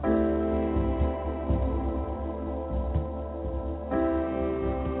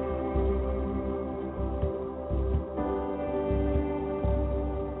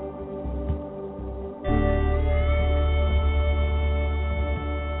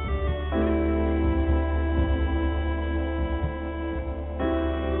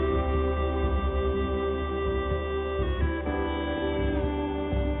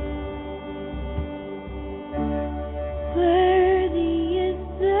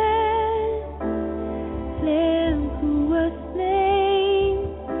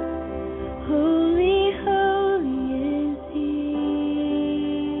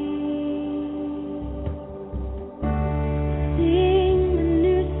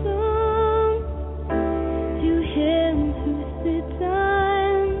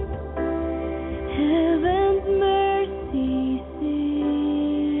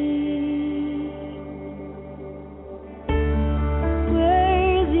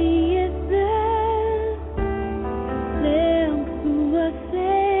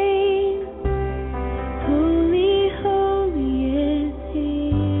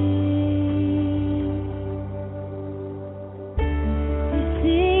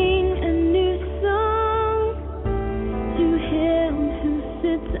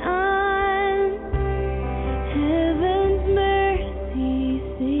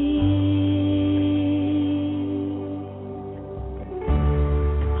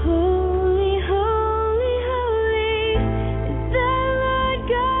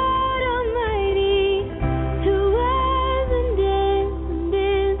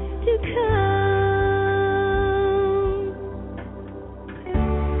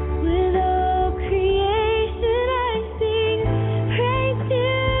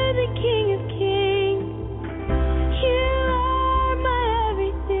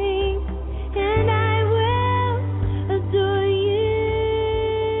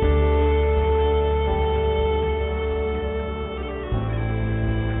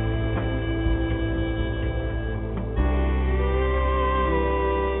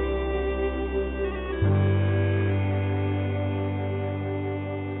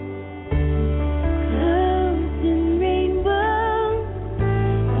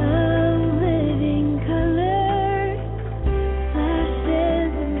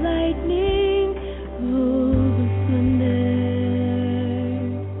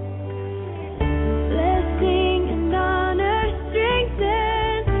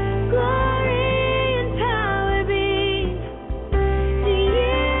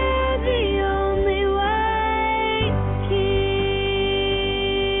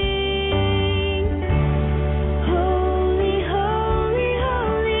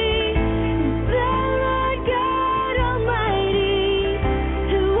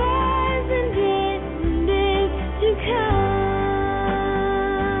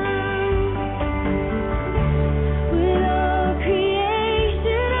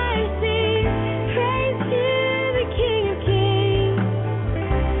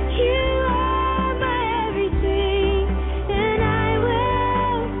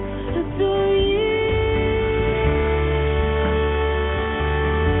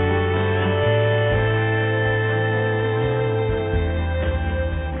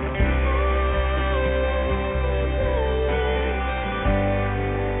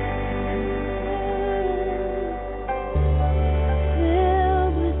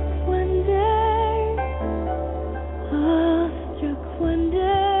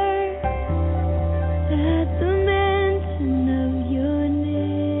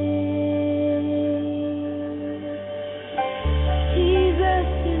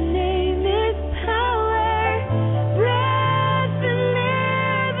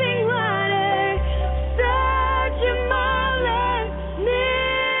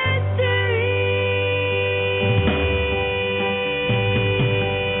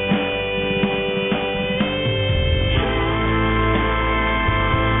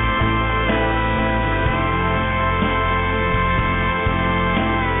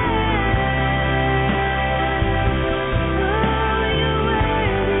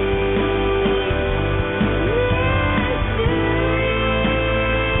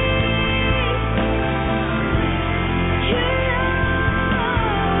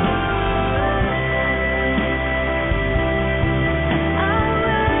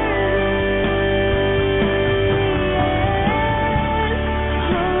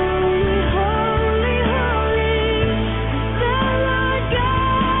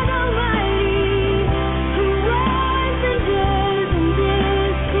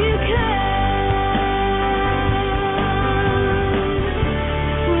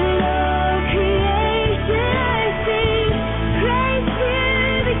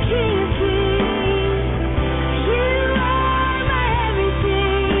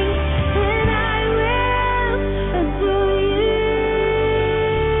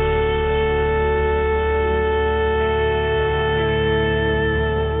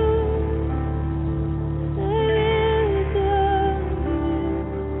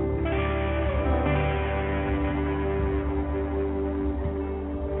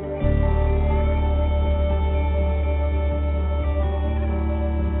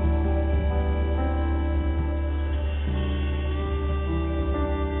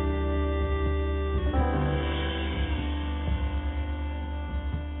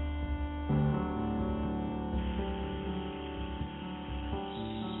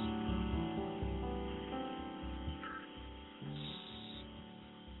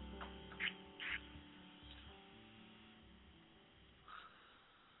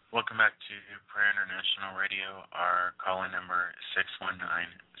 Welcome back to Prayer International Radio. Our call-in number is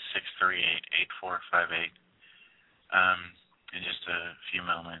 619-638-8458. In just a few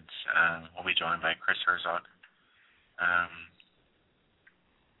moments, we'll be joined by Chris Herzog.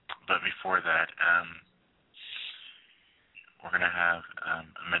 But before that, we're going to have a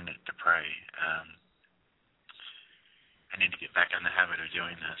minute to pray. I need to get back in the habit of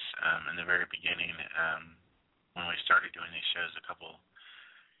doing this. In the very beginning, when we started doing these shows a couple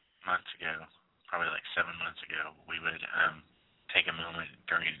months ago, probably like 7 months ago, we would take a moment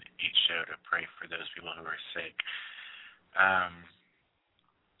during each show to pray for those people who are sick. And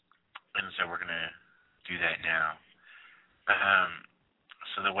so we're going to do that now.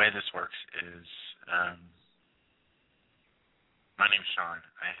 So the way this works is, my name's Sean.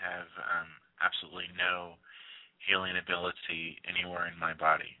 I have absolutely no healing ability anywhere in my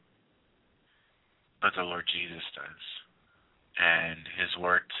body, but the Lord Jesus does. And his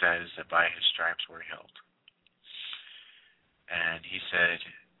word says that by his stripes we're healed. And he said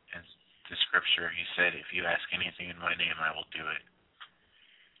in the scripture, he said, if you ask anything in my name, I will do it.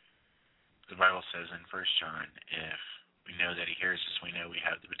 The Bible says in 1 John, if we know that he hears us, we know we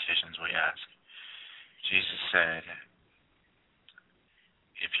have the petitions we ask. Jesus said,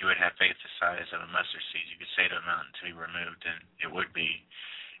 if you would have faith the size of a mustard seed, you could say to a mountain to be removed, and it would be.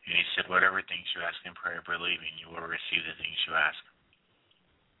 And he said, whatever things you ask in prayer, believing, you will receive the things you ask.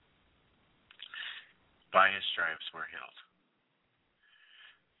 By his stripes, we're healed.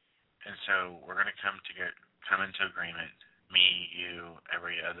 And so we're going to come into agreement, me, you,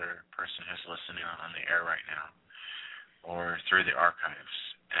 every other person who's listening on the air right now, or through the archives,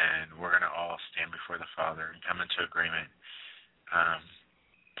 and we're going to all stand before the Father and come into agreement,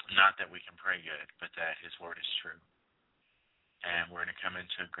 not that we can pray good, but that his word is true. And we're going to come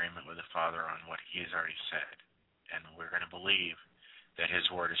into agreement with the Father on what he has already said, and we're going to believe that his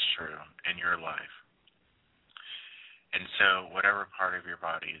word is true in your life. And so whatever part of your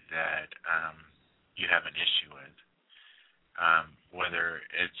body that you have an issue with, whether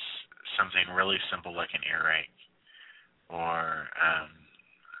it's something really simple like an earache or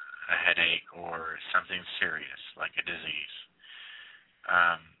a headache or something serious like a disease,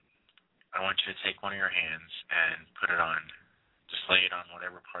 I want you to take one of your hands and put it on, just lay it on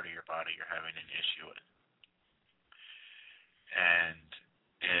whatever part of your body you're having an issue with. And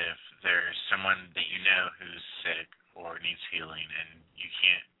if there's someone that you know who's sick or needs healing and you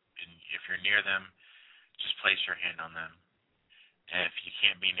can't, and if you're near them, just place your hand on them. And if you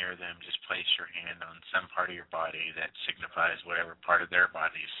can't be near them, just place your hand on some part of your body that signifies whatever part of their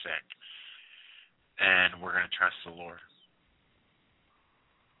body is sick. And we're going to trust the Lord.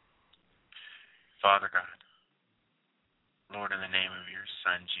 Father God, Lord, in the name of your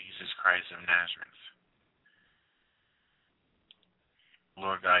Son, Jesus Christ of Nazareth,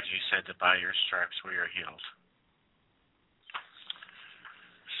 Lord God, you said that by your stripes we are healed.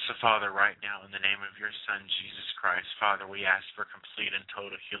 So, Father, right now, in the name of your Son, Jesus Christ, Father, we ask for complete and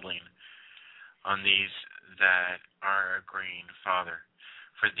total healing on these that are agreeing, Father.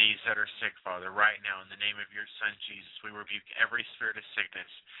 For these that are sick, Father, right now, in the name of your Son, Jesus, we rebuke every spirit of sickness,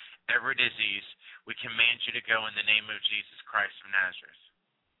 every disease. We command you to go in the name of Jesus Christ of Nazareth.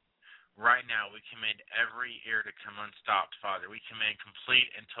 Right now, we command every ear to come unstopped, Father. We command complete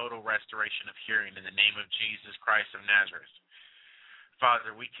and total restoration of hearing in the name of Jesus Christ of Nazareth.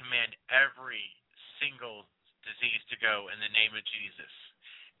 Father, we command every single disease to go in the name of Jesus.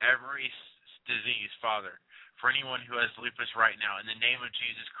 Every disease, Father, for anyone who has lupus right now, in the name of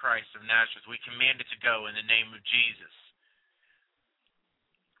Jesus Christ of Nazareth, we command it to go in the name of Jesus.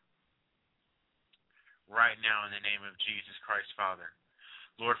 Right now, in the name of Jesus Christ, Father.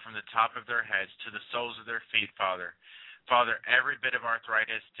 Lord, from the top of their heads to the soles of their feet, Father. Father, every bit of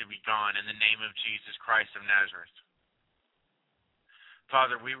arthritis to be gone in the name of Jesus Christ of Nazareth.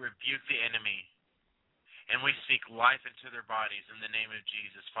 Father, we rebuke the enemy, and we speak life into their bodies in the name of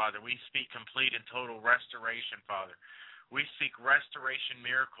Jesus. Father, we speak complete and total restoration, Father. We speak restoration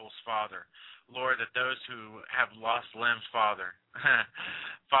miracles, Father. Lord, that those who have lost limbs, Father,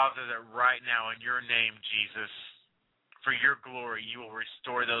 Father, that right now in your name, Jesus, for your glory, you will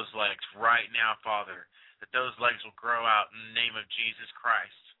restore those legs right now, Father, that those legs will grow out in the name of Jesus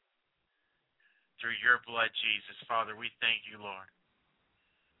Christ. Through your blood, Jesus, Father, we thank you, Lord.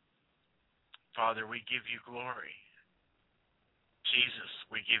 Father, we give you glory. Jesus,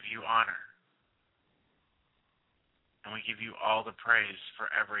 we give you honor. And we give you all the praise for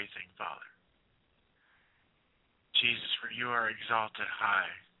everything, Father. Jesus, for you are exalted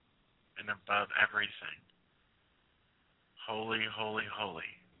high and above everything. Holy, holy, holy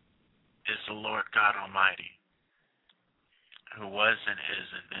is the Lord God Almighty, who was and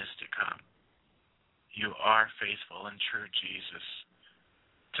is to come. You are faithful and true, Jesus,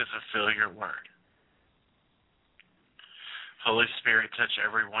 to fulfill your word. Holy Spirit, touch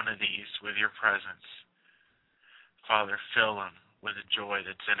every one of these with your presence. Father, fill them with a joy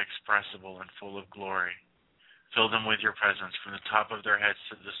that's inexpressible and full of glory. Fill them with your presence from the top of their heads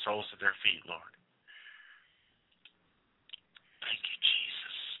to the soles of their feet, Lord. Thank you,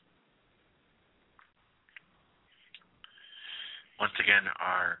 Jesus. Once again,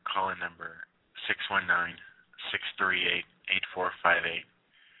 our call-in number, 619-638-8458.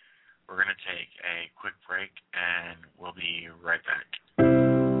 We're going to take a quick break, and we'll be right back.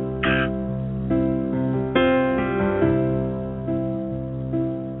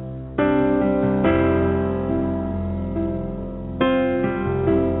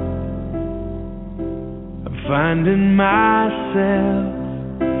 Finding myself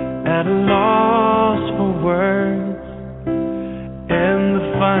at a loss for words, and the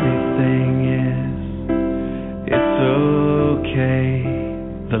funny thing is, it's okay.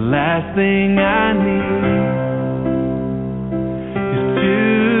 The last thing I need is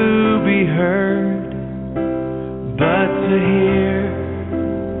to be heard, but to hear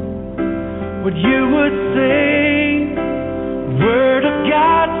what you would say. Word of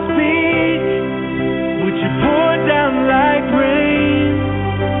God, speak. Would you pour down like rain,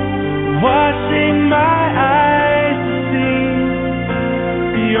 washing my eyes to see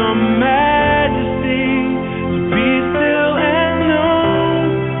your majesty, to be still and know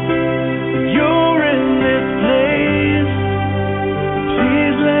that you're in this place.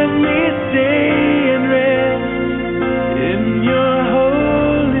 Please let me stay and rest in your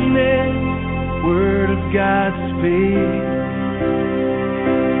holiness. Word of God, speak.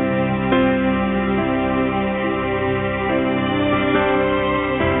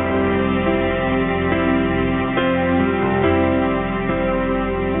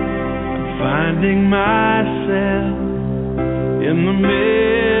 Finding myself in the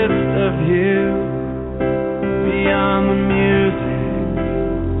midst of you, beyond the music,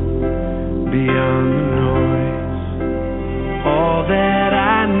 beyond the noise. All that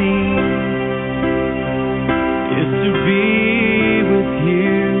I need is to be with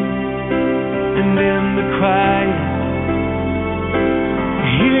you, and in the quiet,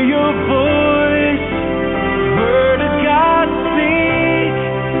 hear your voice. Word of God, speak.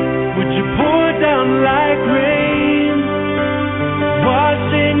 Would you pour down like rain,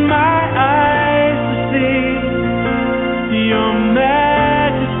 washing my eyes to see your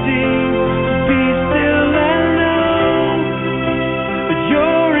majesty, to be still and know that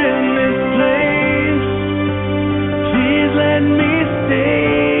you're in this place. Please let me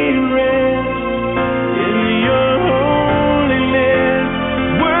stay and rest in your holiness.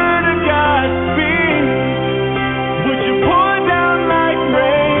 Word of God, speak. Would you pour down like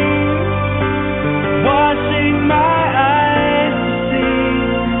rain, washing my eyes to see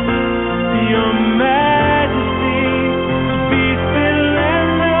your majesty, to be still and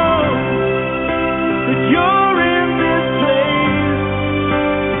know that you're in this place.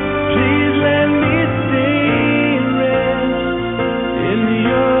 Please let me stay and rest in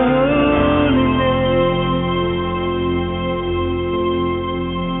your holiness.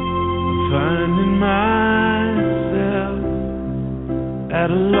 Finding myself at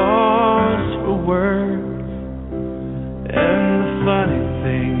a loss for words, and the funny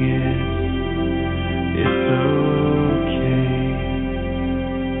thing is, it's okay.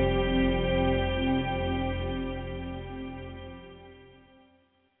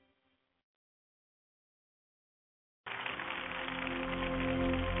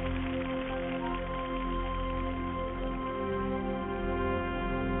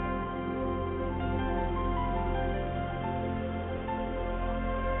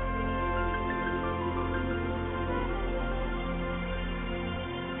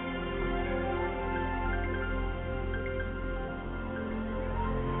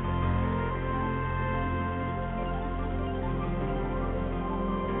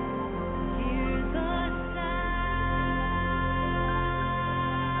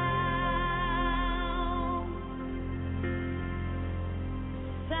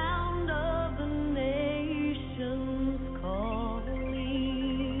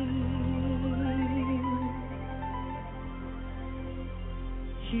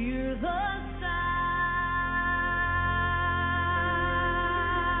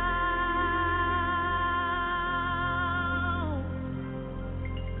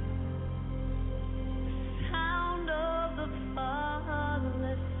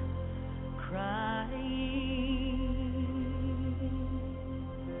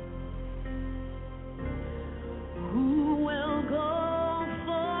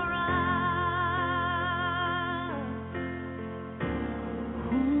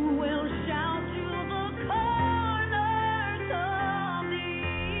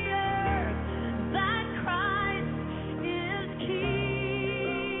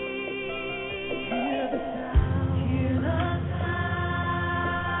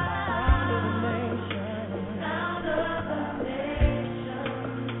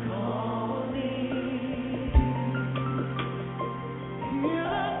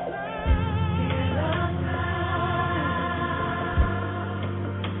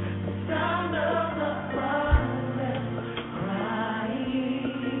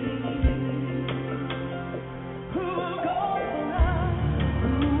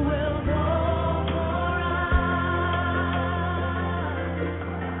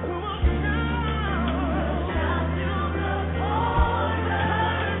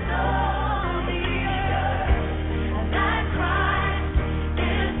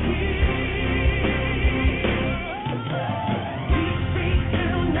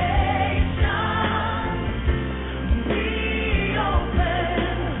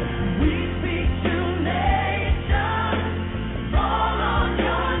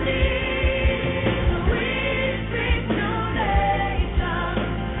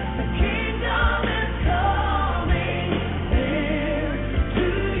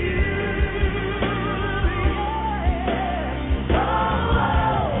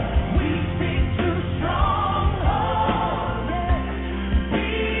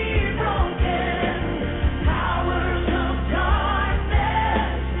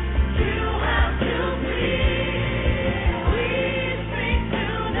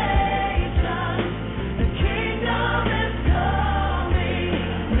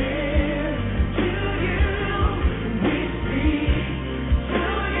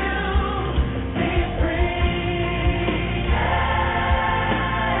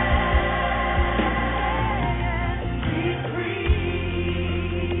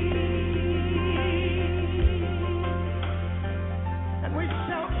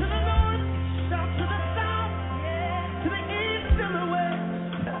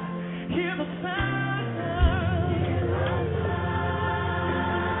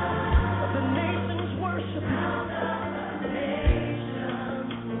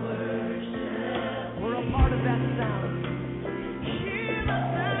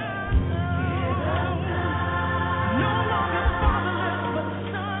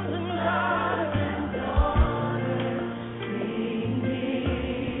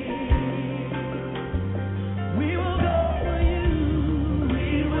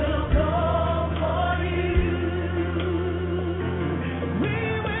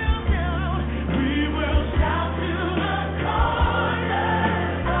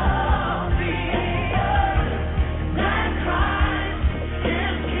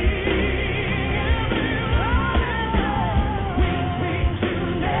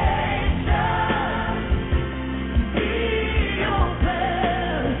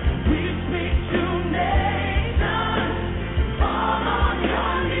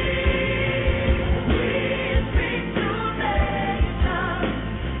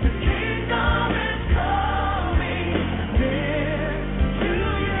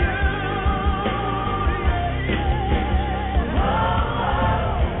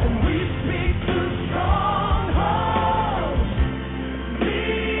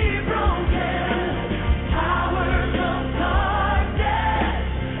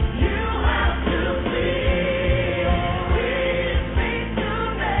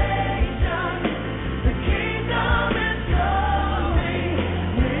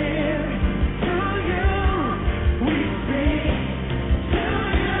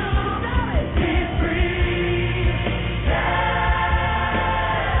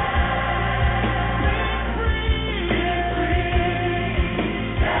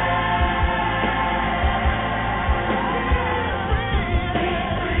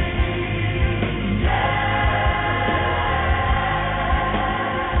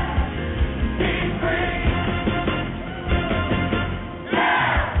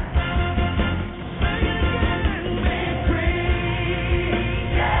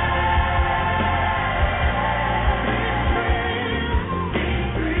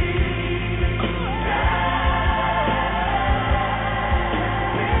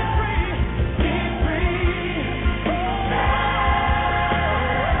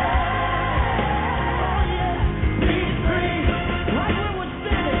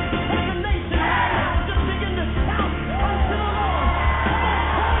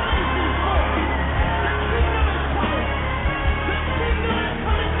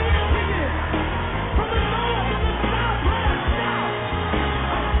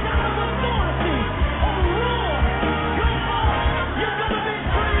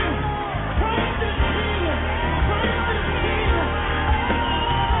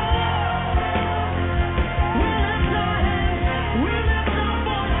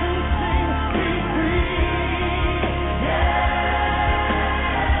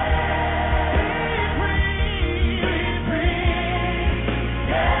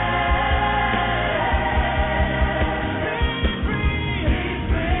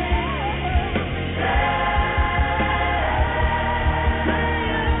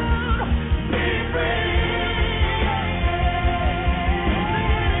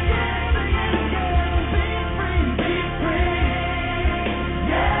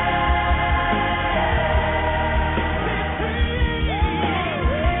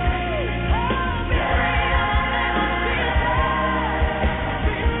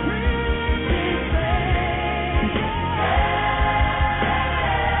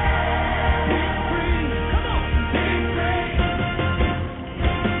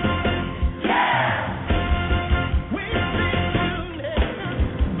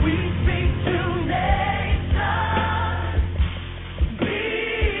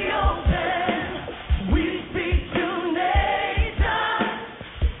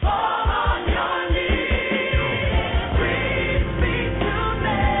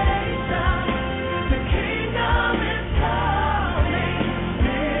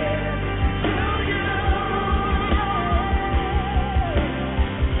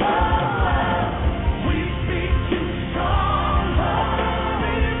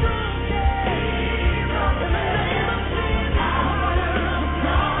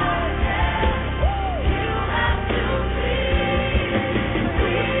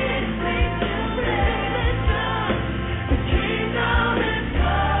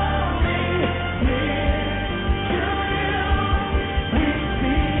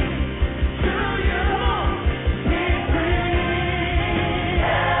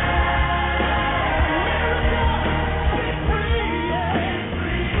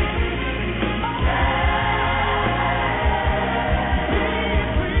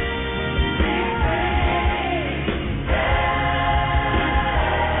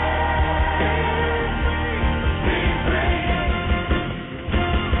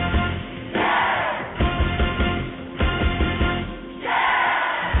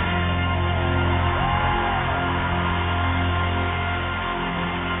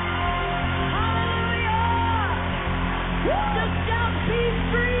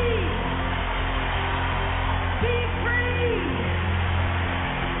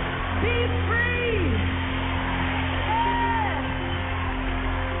 Be free. Yeah.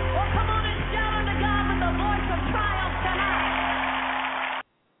 Well, come on and shout unto God with the voice of triumph tonight.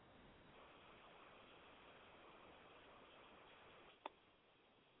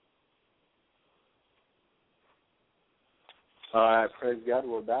 All right, praise God,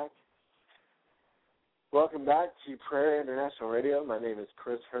 we're back. Welcome back to Prayer International Radio. My name is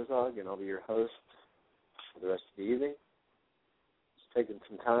Chris Herzog, and I'll be your host for the rest of the evening. Just taking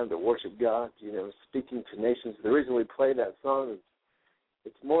some time to worship God, speaking to nations. The reason we play that song is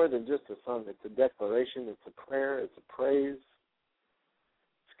it's more than just a song. It's a declaration. It's a prayer. It's a praise.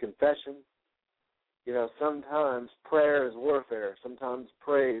 It's a confession. Sometimes prayer is warfare. Sometimes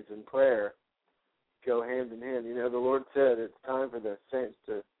praise and prayer go hand in hand. The Lord said it's time for the saints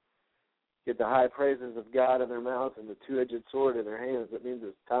to get the high praises of God in their mouth and the two-edged sword in their hands. That means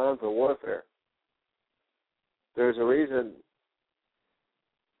it's time for warfare. There's a reason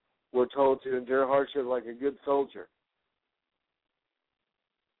we're told to endure hardship like a good soldier.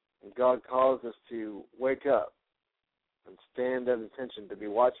 And God calls us to wake up and stand at attention, to be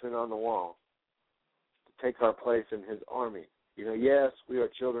watchmen on the wall, to take our place in His army. Yes, we are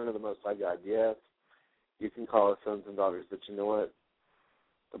children of the Most High God. Yes, you can call us sons and daughters, but you know what?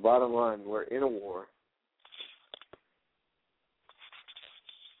 The bottom line, we're in a war.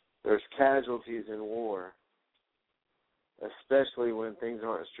 There's casualties in war, especially when things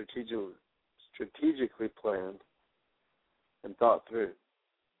aren't strategically planned and thought through.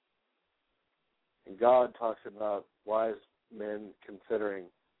 And God talks about wise men considering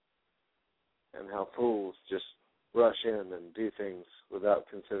and how fools just rush in and do things without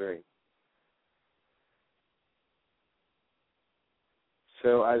considering.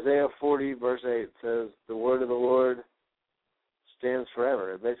 So Isaiah 40, verse 8 says, the word of the Lord stands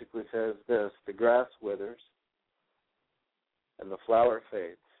forever. It basically says this: the grass withers and the flower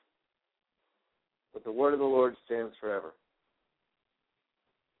fades, but the word of the Lord stands forever.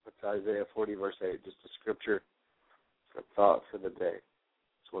 That's Isaiah 40, verse 8, just a scripture for thought for the day.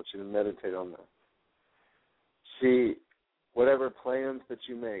 Just want you to meditate on that. See, whatever plans that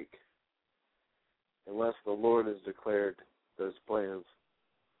you make, unless the Lord has declared those plans,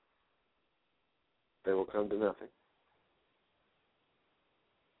 they will come to nothing.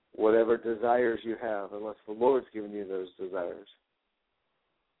 Whatever desires you have, unless the Lord's given you those desires,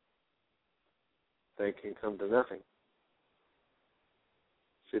 they can come to nothing.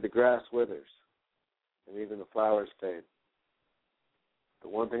 See, the grass withers, and even the flowers fade. The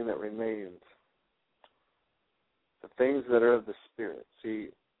one thing that remains, the things that are of the Spirit. See,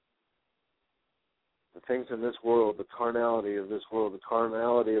 the things in this world, the carnality of this world, the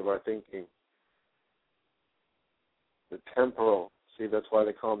carnality of our thinking, the temporal. See, that's why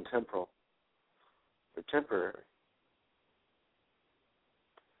they call them temporal. They're temporary.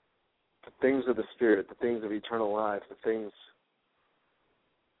 The things of the Spirit, the things of eternal life, the things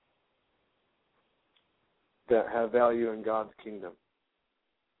that have value in God's kingdom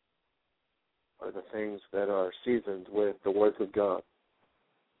are the things that are seasoned with the words of God,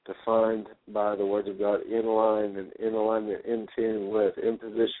 defined by the words of God, in line and in alignment, in tune with, in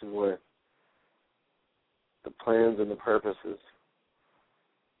position with the plans and the purposes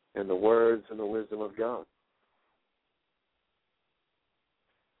and the words and the wisdom of God.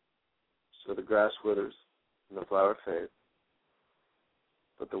 So the grass withers and the flower fades,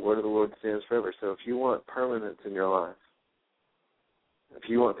 but the word of the Lord stands forever. So if you want permanence in your life, if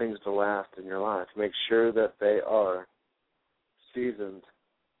you want things to last in your life, make sure that they are seasoned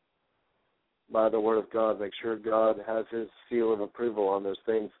by the word of God. Make sure God has His seal of approval on those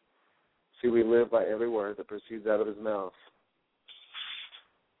things. See, we live by every word that proceeds out of His mouth.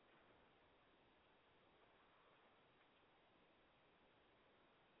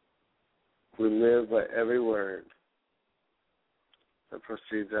 We live by every word that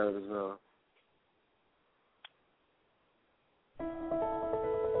proceeds out of His mouth.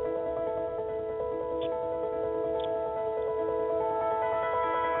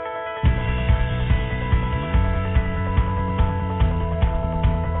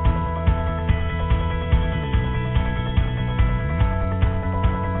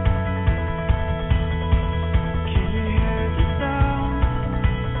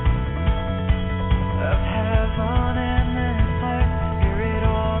 Hear it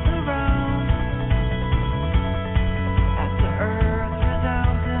all around.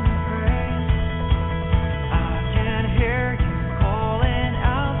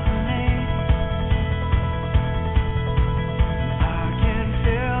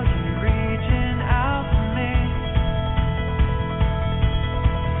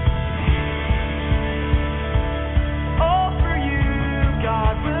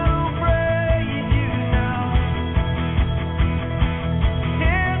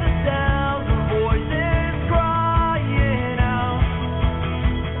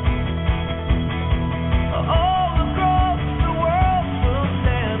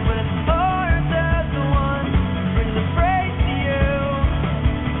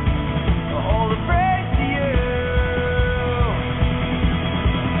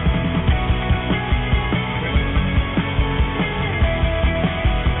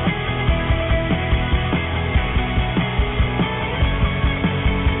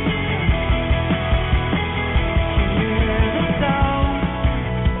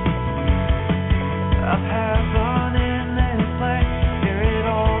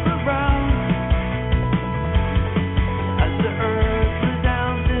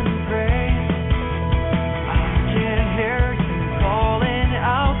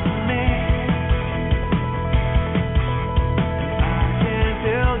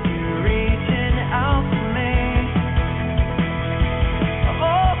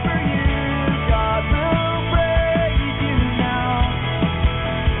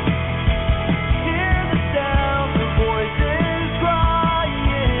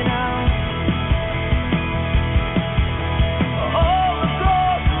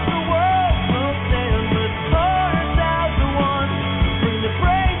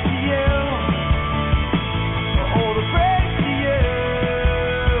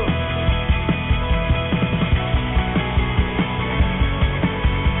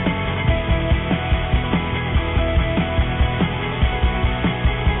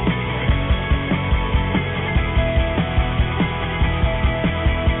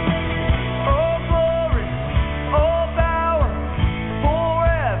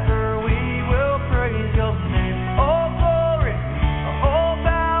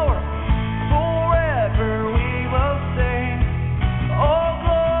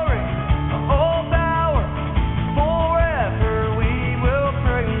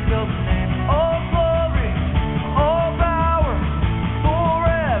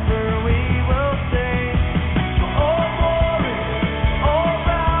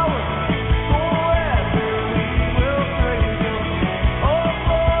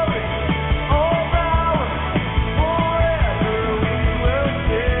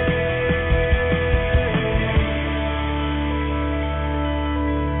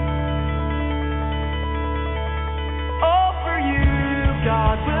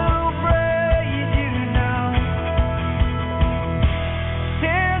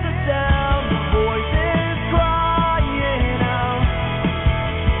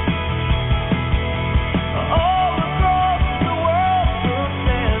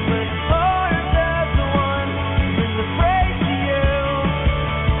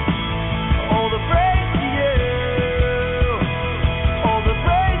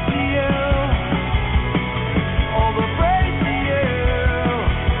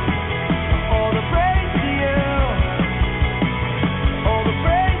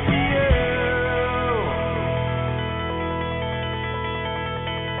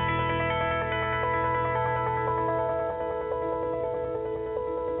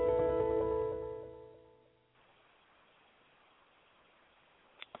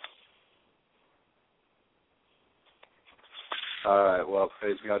 All right, well,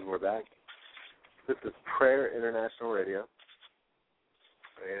 praise God, we're back. This is Prayer International Radio,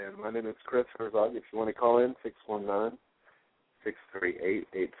 and my name is Chris Herzog. If you want to call in,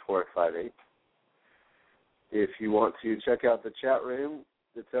 619-638-8458. If you want to check out the chat room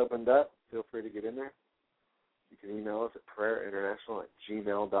that's opened up, feel free to get in there. You can email us at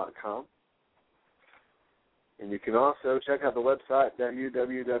prayerinternational@gmail.com. And you can also check out the website,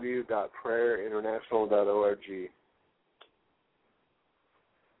 www.prayerinternational.org.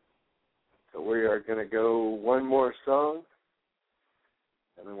 So we are going to go one more song,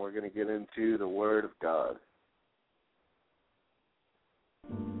 and then we're going to get into the Word of God.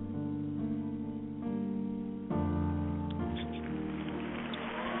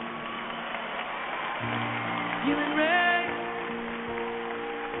 Human rain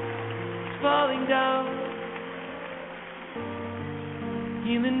is falling down.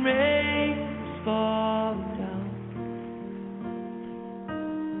 Human rain is falling down.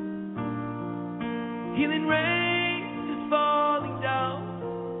 Human rain is falling down.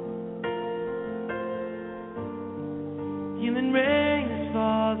 Human rain is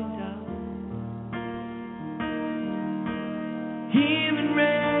falling down. Human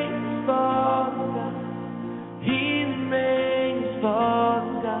rain is falling down. Human rain is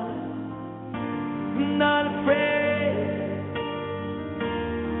falling down. I'm not afraid.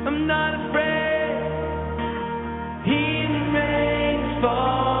 I'm not afraid. Human rain is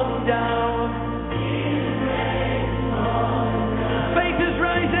falling down. Human rain is falling down. Faith is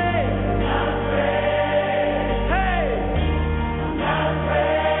rising. I'm not afraid. Hey. I'm not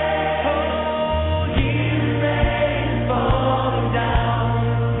afraid. Oh, human rain is falling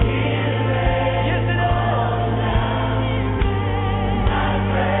down. Human rain. Yes, it is.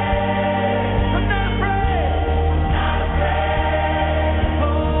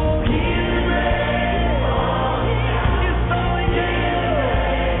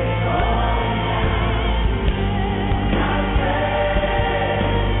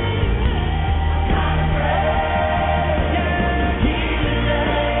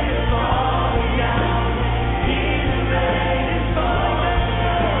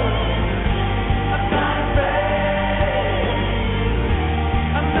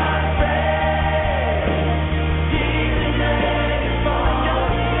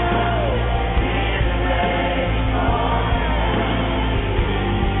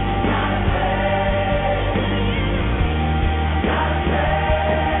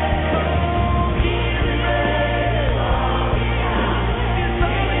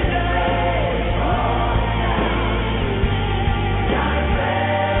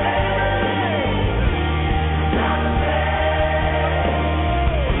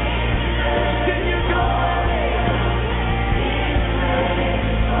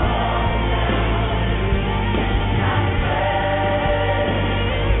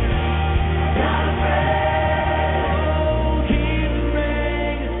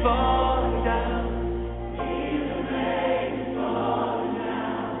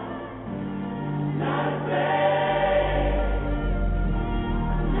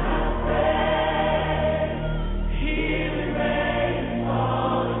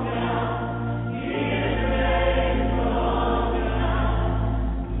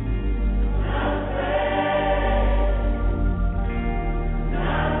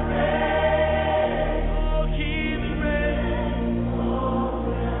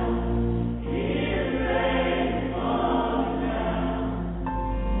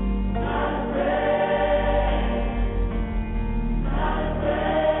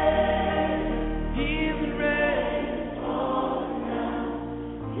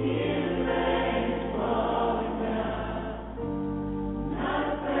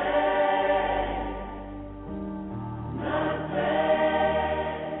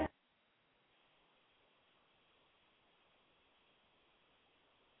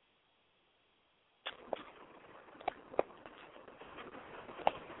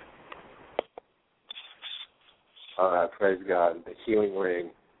 All right, praise God. The healing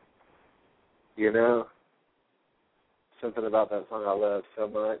ring. You know, something about that song I love so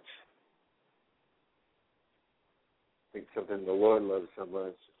much. I think something the Lord loves so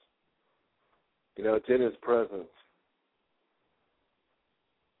much. You know, it's in His presence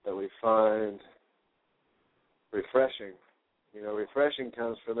that we find refreshing. You know, refreshing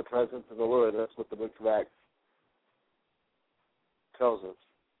comes from the presence of the Lord. That's what the book of Acts tells us.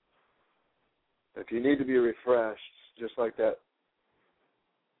 If you need to be refreshed, just like that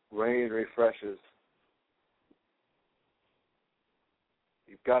rain refreshes,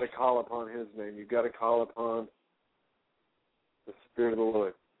 you've got to call upon His name. You've got to call upon the Spirit of the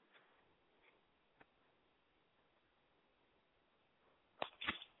Lord.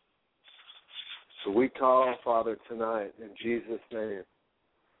 So we call, Father, tonight in Jesus' name.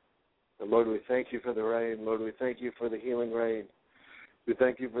 And Lord, we thank you for the rain. Lord, we thank you for the healing rain. We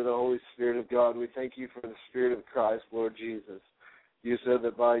thank you for the Holy Spirit of God. We thank you for the Spirit of Christ, Lord Jesus. You said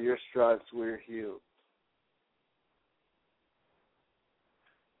that by your stripes we are healed.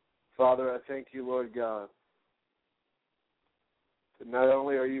 Father, I thank you, Lord God, that not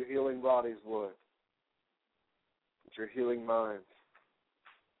only are you healing bodies, Lord, but you're healing minds.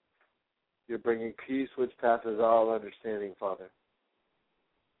 You're bringing peace which passes all understanding, Father.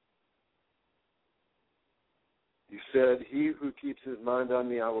 You said, he who keeps his mind on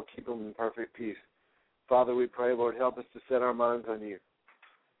me, I will keep him in perfect peace. Father, we pray, Lord, help us to set our minds on you.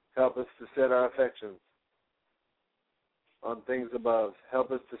 Help us to set our affections on things above.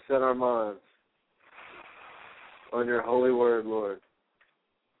 Help us to set our minds on your holy word, Lord.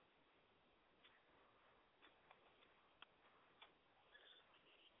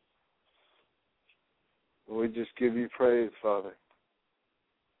 And we just give you praise, Father.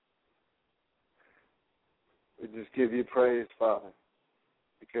 We just give you praise, Father,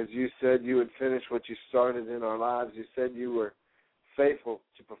 because you said you would finish what you started in our lives. You said you were faithful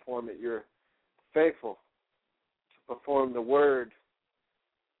to perform it. You're faithful to perform the word,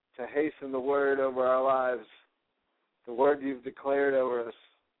 to hasten the word over our lives, the word you've declared over us,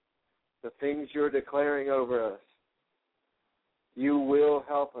 the things you're declaring over us. You will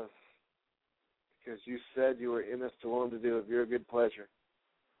help us because you said you were in us to willing to do of your good pleasure.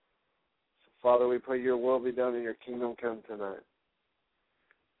 So, Father, we pray your will be done and your kingdom come tonight.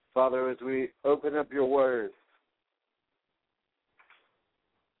 Father, as we open up your word,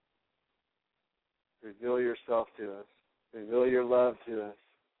 reveal yourself to us. Reveal your love to us.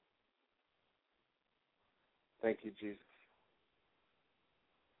 Thank you, Jesus.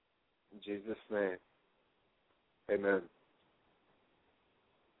 In Jesus' name, amen.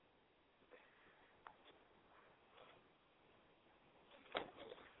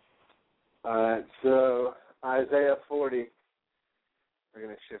 All right, so Isaiah 40. We're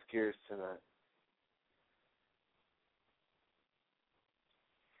going to shift gears tonight.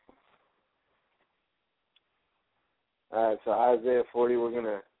 All right, so Isaiah 40, we're going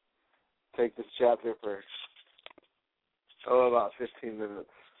to take this chapter for, about 15 minutes.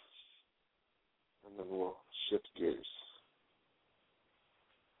 And then we'll shift gears.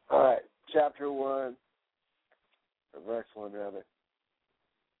 All right, chapter 1, or verse 1, rather.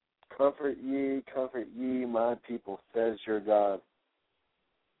 Comfort ye, my people, says your God.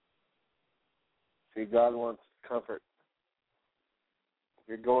 See, God wants comfort. If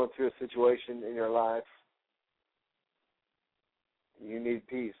you're going through a situation in your life, you need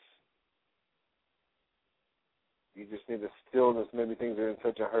peace. You just need a stillness. Maybe things are in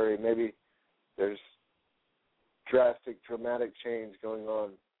such a hurry. Maybe there's drastic, dramatic change going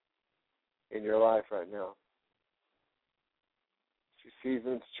on in your life right now.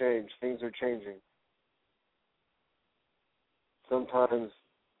 Seasons change. Things are changing. Sometimes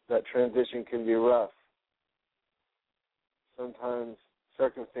that transition can be rough. Sometimes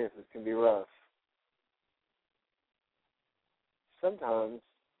circumstances can be rough. Sometimes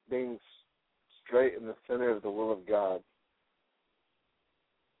being straight in the center of the will of God,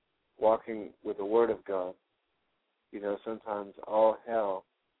 walking with the Word of God, sometimes all hell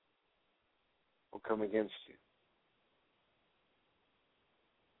will come against you.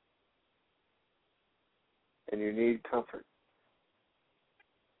 And you need comfort.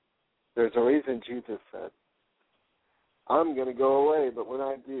 There's a reason Jesus said, I'm going to go away, but when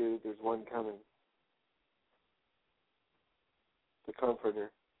I do, there's one coming. The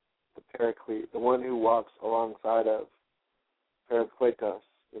Comforter, the Paraclete, the one who walks alongside of, Parakletos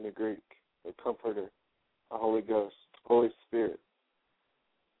in the Greek, the Comforter, the Holy Ghost, Holy Spirit.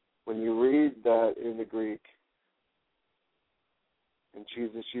 When you read that in the Greek, and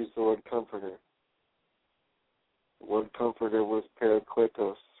Jesus used the word Comforter, the word Comforter was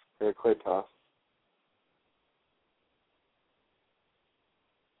Parakletos,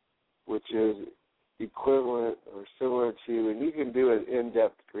 which is equivalent or similar to, and you can do an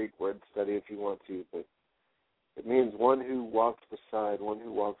in-depth Greek word study if you want to, but it means one who walks beside, one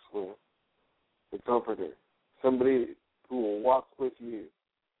who walks with, the Comforter, somebody who will walk with you,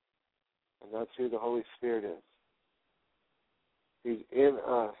 and that's who the Holy Spirit is. He's in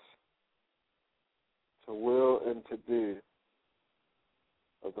us to will and to do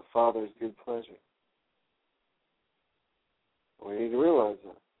of the Father's good pleasure. We need to realize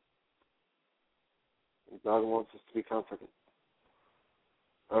that. And God wants us to be comforted.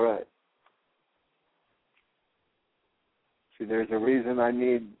 All right. See, there's a reason I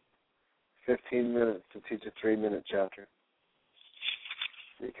need 15 minutes to teach a 3-minute chapter,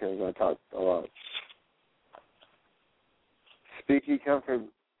 because I talked a lot. Speak ye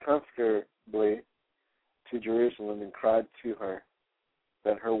comfortably to Jerusalem, and cry to her,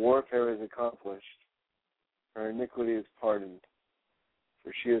 that her warfare is accomplished, her iniquity is pardoned,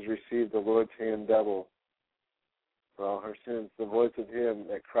 for she has received the Lord's hand double for all her sins. The voice of him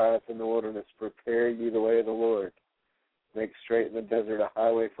that crieth in the wilderness, prepare ye the way of the Lord, make straight in the desert a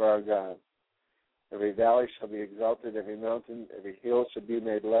highway for our God. Every valley shall be exalted, every mountain, every hill shall be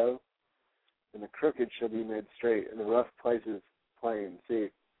made low, and the crooked shall be made straight, and the rough places plain. See,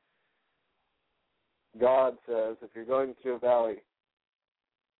 God says, if you're going through a valley,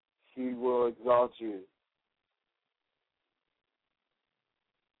 he will exalt you.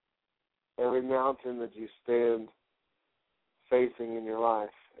 Every mountain that you stand facing in your life,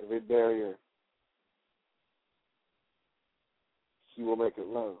 every barrier, he will make it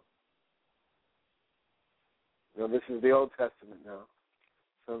low. Now, this is the Old Testament now.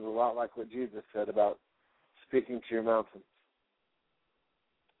 Sounds a lot like what Jesus said about speaking to your mountains.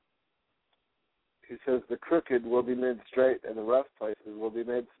 He says the crooked will be made straight and the rough places will be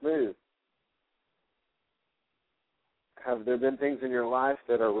made smooth. Have there been things in your life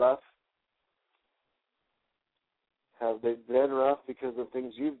that are rough? Have they been rough because of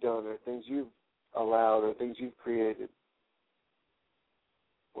things you've done or things you've allowed or things you've created?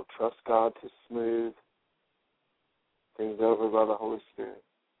 Well, trust God to smooth things over by the Holy Spirit.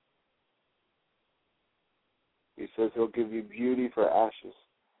 He says he'll give you beauty for ashes,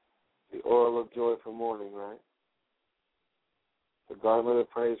 the oil of joy for mourning, right? The garment of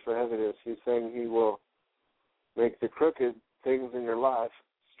praise for heaviness. He's saying he will make the crooked things in your life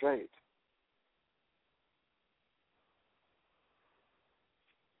straight.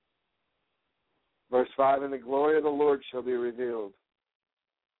 Verse 5, and the glory of the Lord shall be revealed.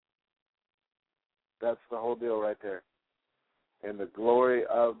 That's the whole deal right there. And the glory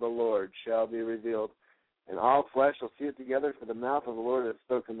of the Lord shall be revealed. And all flesh shall see it together, for the mouth of the Lord has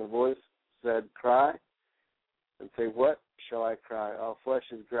spoken. The voice said, cry. And say, what shall I cry? All flesh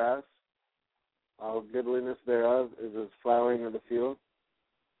is grass. All goodliness thereof is as flowering of the field.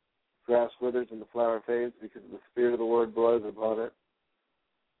 Grass withers and the flower fades, because the Spirit of the Lord blows upon it.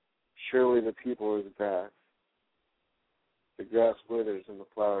 Surely the people is grass. The grass withers and the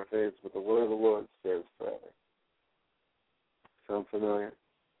flower fades, but the word of the Lord stands forever. Sound familiar?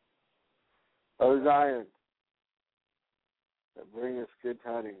 O Zion, that bringeth good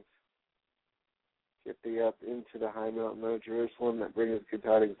tidings, get thee up into the high mountain, O Jerusalem, that bringeth good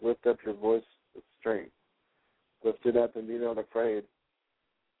tidings. Lift up your voice with strength. Lift it up and be not afraid.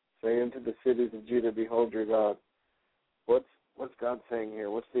 Say unto the cities of Judah, behold your God. What's God saying here?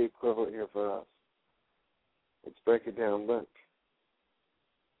 What's the equivalent here for us? Let's break it down. Look.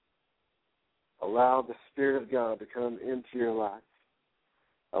 Allow the Spirit of God to come into your life.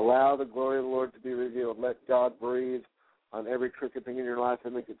 Allow the glory of the Lord to be revealed. Let God breathe on every crooked thing in your life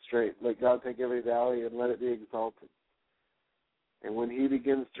and make it straight. Let God take every valley and let it be exalted. And when he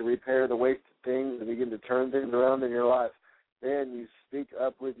begins to repair the wasted things and begin to turn things around in your life, then you speak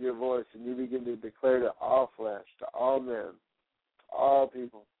up with your voice and you begin to declare to all flesh, to all men, to all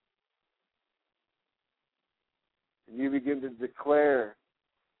people. And you begin to declare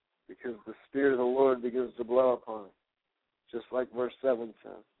because the Spirit of the Lord begins to blow upon it. Just like verse 7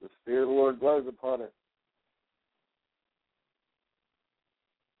 says, the Spirit of the Lord blows upon it.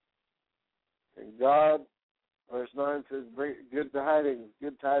 And God, verse 9 says, bring good tidings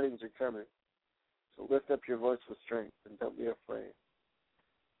are coming. So lift up your voice with strength and don't be afraid.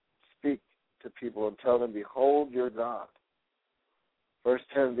 Speak to people and tell them, behold your God. Verse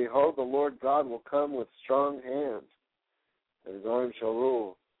 10, behold, the Lord God will come with strong hands, and his arm shall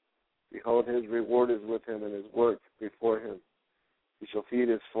rule. Behold, his reward is with him, and his work before him. He shall feed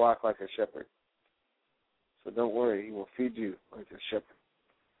his flock like a shepherd. So don't worry, he will feed you like a shepherd.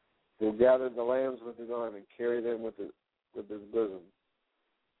 He will gather the lambs with his arm and carry them with his bosom,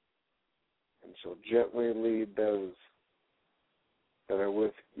 and shall gently lead those that are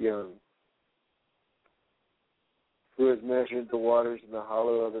with young. Who has measured the waters in the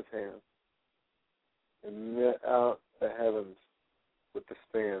hollow of his hand, and met out the heavens with the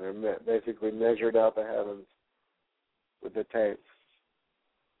span, or basically measured out the heavens with the tape,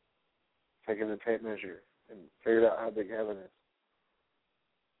 taking the tape measure and figured out how big heaven is.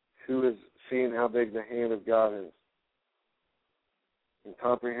 Who has seen how big the hand of God is, and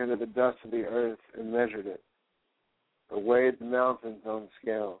comprehended the dust of the earth and measured it, or weighed the mountains on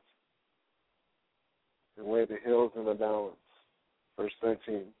scales, and weighed the hills in the balance? Verse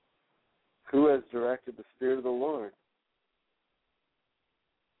 13. Who has directed the Spirit of the Lord?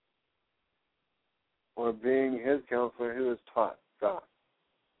 Or being his counselor, who has taught? God.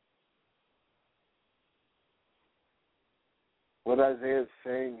 What Isaiah is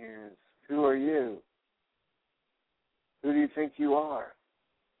saying here is, who are you? Who do you think you are?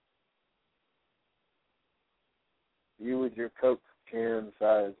 You with your Coke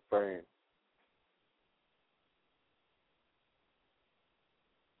can-sized brain.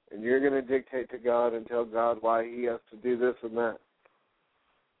 And you're going to dictate to God and tell God why he has to do this and that.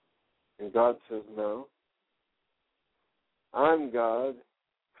 And God says, no. I'm God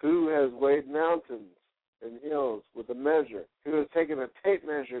who has weighed mountains and hills with a measure, who has taken a tape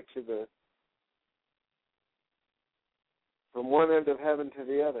measure from one end of heaven to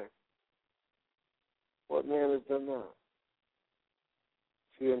the other. What man has done that?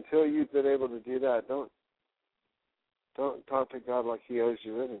 See, until you've been able to do that, don't talk to God like he owes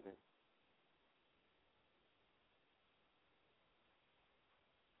you anything.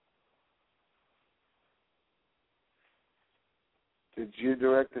 Did you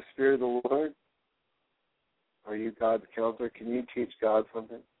direct the Spirit of the Lord? Are you God's counselor? Can you teach God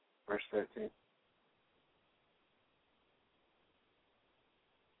something? Verse 13.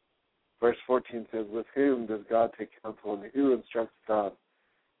 Verse 14 says, with whom does God take counsel, and who instructs God,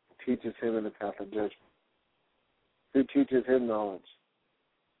 teaches him in the path of judgment? Who teaches him knowledge,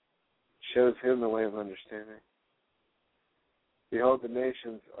 shows him the way of understanding? Behold, the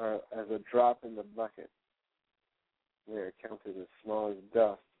nations are as a drop in the bucket. They are counted as small as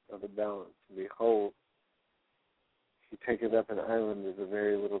dust of the balance. And behold, he taketh up an island as a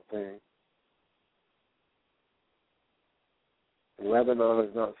very little thing. And Lebanon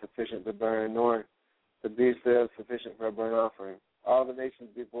is not sufficient to burn, nor the beast thereof sufficient for a burnt offering. All the nations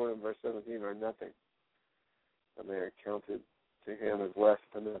before him, verse 17, are nothing, and they are counted to him as less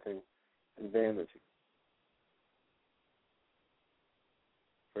than nothing and vanity.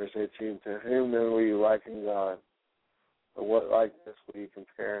 Verse 18, to whom then will you liken God? Or what likeness will you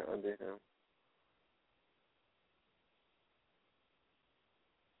compare unto him?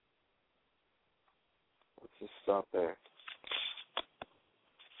 Let's just stop there.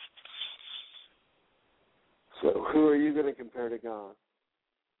 So who are you going to compare to God?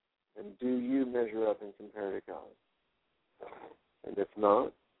 And do you measure up and compare to God? And if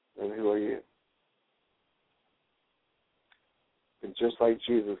not, then who are you? And just like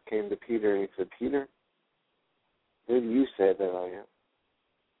Jesus came to Peter and he said, Peter, who do you say that I am?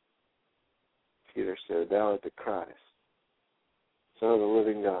 Peter said, thou art the Christ, Son of the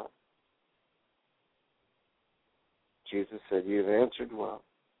living God. Jesus said, you have answered well.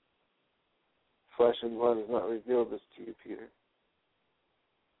 Flesh and blood has not revealed this to you, Peter.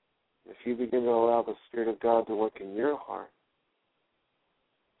 If you begin to allow the Spirit of God to work in your heart,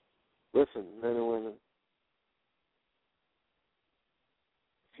 listen, men and women,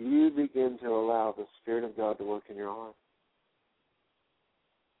 if you begin to allow the Spirit of God to work in your heart,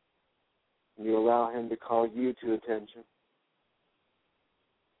 and you allow him to call you to attention,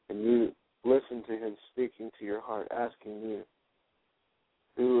 and you listen to him speaking to your heart, asking you,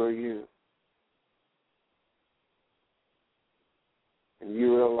 who are you? And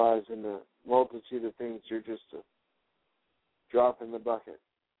you realize in the multitude of things you're just a drop in the bucket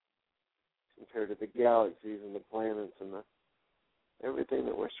compared to the galaxies and the planets and everything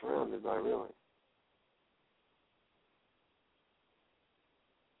that we're surrounded by, really.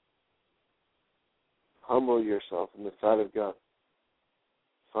 Humble yourself in the sight of God.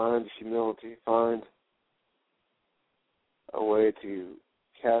 Find humility. Find a way to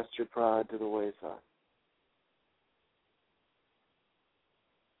cast your pride to the wayside.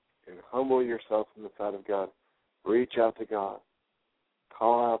 And humble yourself in the sight of God. Reach out to God.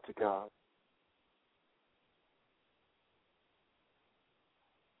 Call out to God.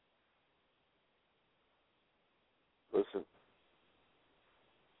 Listen,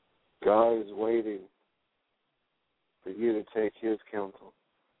 God is waiting for you to take his counsel,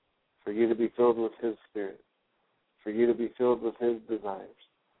 for you to be filled with his Spirit, for you to be filled with his desires,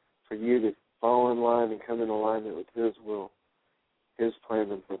 for you to fall in line and come in alignment with his will, his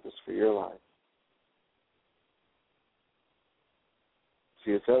plan and purpose for your life.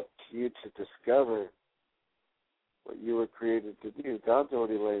 See, it's up to you to discover what you were created to do. God's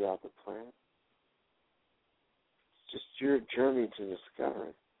already laid out the plan. It's just your journey to discover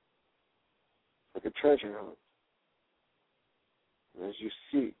it. Like a treasure hunt. And as you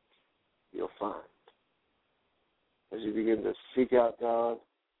seek, you'll find. As you begin to seek out God,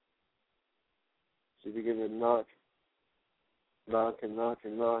 as you begin to knock and knock,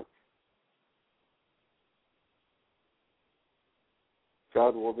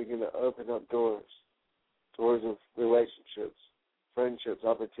 God will begin to open up doors of relationships, friendships,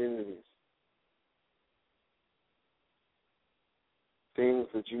 opportunities, things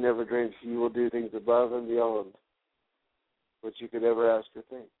that you never dreamed. He will do things above and beyond what you could ever ask or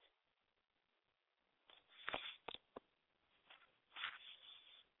think.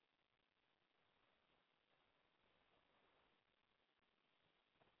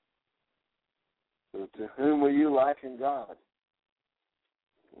 So to whom will you liken God?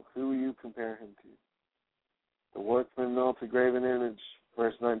 Who will you compare him to? The workman melts a graven image,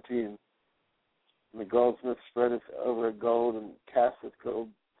 verse 19. And the goldsmith spreadeth over a gold and casteth gold,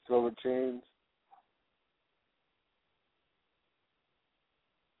 silver chains.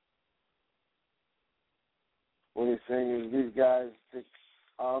 What he's saying is these guys took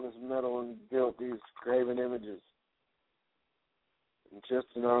all this metal and built these graven images. And just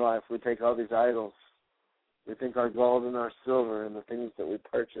in our life, we take all these idols. We think our gold and our silver and the things that we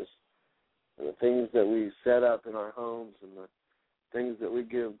purchase and the things that we set up in our homes and the things that we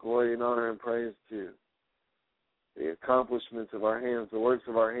give glory and honor and praise to, the accomplishments of our hands, the works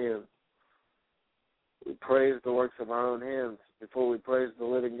of our hands. We praise the works of our own hands before we praise the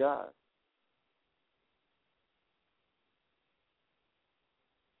living God.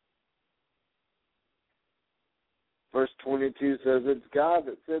 Verse 22 says, it's God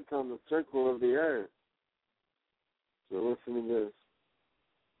that sits on the circle of the earth. So listen to this.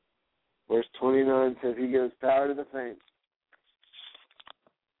 Verse 29 says, he gives power to the faint.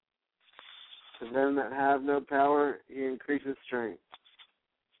 To them that have no power, he increases strength.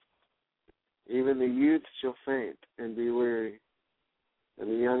 Even the youth shall faint and be weary, and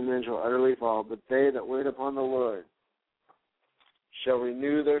the young men shall utterly fall. But they that wait upon the Lord shall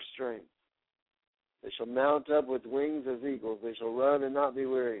renew their strength. They shall mount up with wings as eagles. They shall run and not be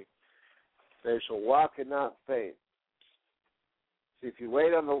weary. They shall walk and not faint. See, if you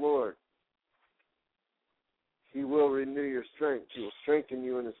wait on the Lord, he will renew your strength. He will strengthen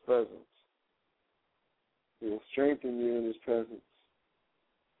you in his presence. He will strengthen you in his presence.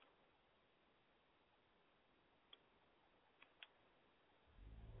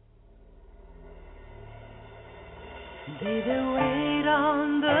 They that wait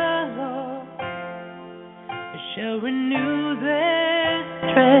on the Lord shall renew their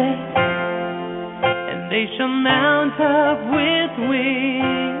strength, and they shall mount up with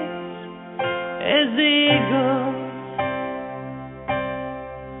wings as eagles.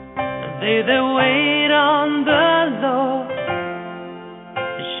 They that wait on the Lord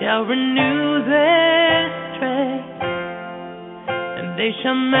shall renew their strength, and they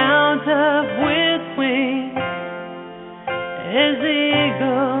shall mount up with wings as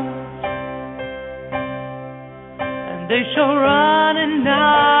eagles. And they shall run and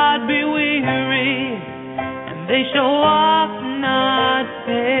not be weary, and they shall walk and not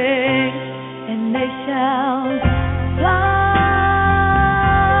faint, and they shall fly.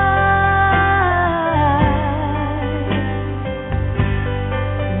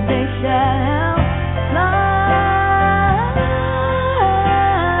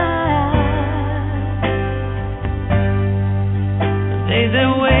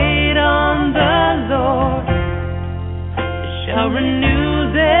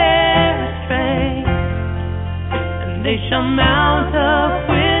 Renew their strength, and they shall mount up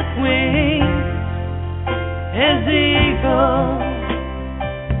with wings as eagles.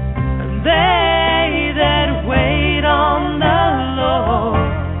 And they that wait on the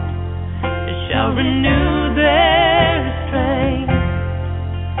Lord shall renew their strength,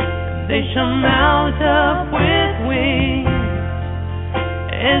 and they shall mount up with wings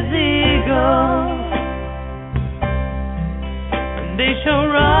as eagles. They shall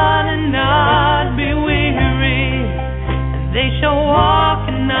run and not be weary, and they shall walk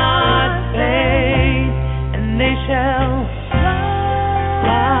and not faint, and they shall fly.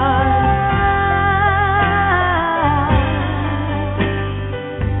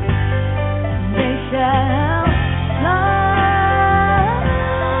 They shall fly.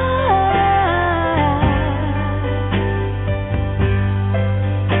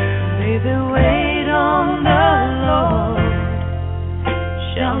 They that wait on the Lord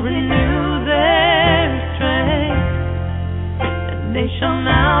shall renew their strength, and they shall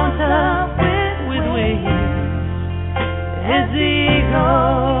mount up with wings as eagles.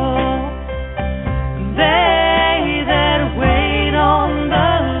 They that wait on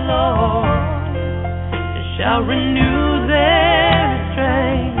the Lord shall renew their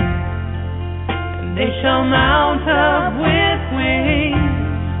strength, and they shall mount up with wings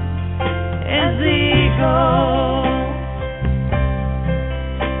as eagles.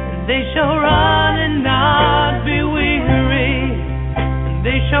 They shall run and not be weary, and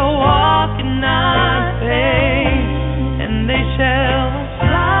they shall walk and not faint, and they shall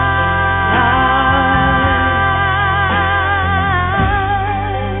fly.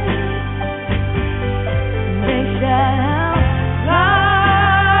 They shall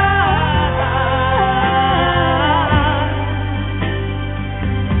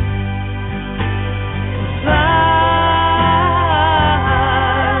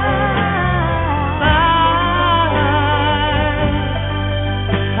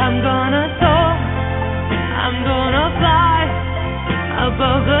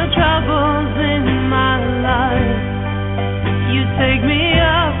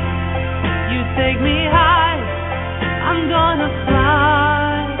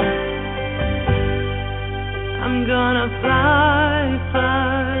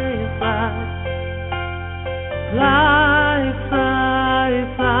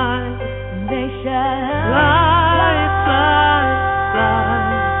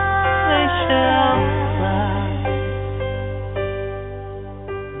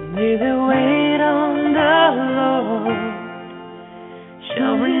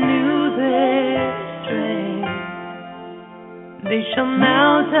shall renew their strength. They shall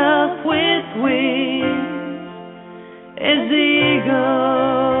mount up with wings as the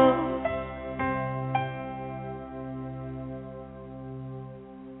eagle.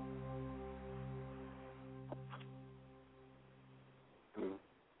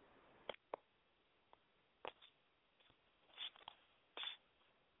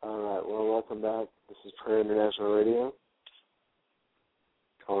 All right, well, welcome back. This is Prayer International Radio.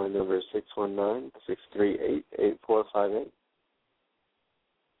 Calling number is 619-638-8458.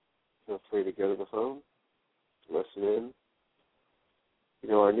 Feel free to go to the phone, listen in. You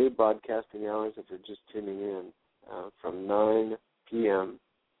know, our new broadcasting hours, if you're just tuning in, from 9 p.m.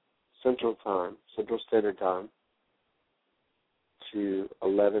 Central Standard Time, to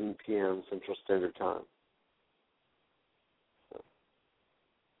 11 p.m. Central Standard Time.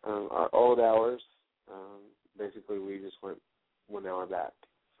 Our old hours, basically we just went 1 hour back.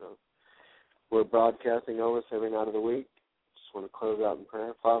 So we're broadcasting almost every night of the week. Just want to close out in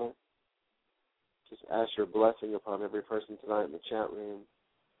prayer. Father, just ask your blessing upon every person tonight in the chat room,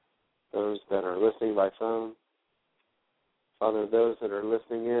 those that are listening by phone. Father, those that are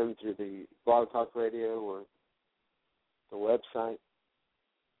listening in through the Blog Talk Radio or the website.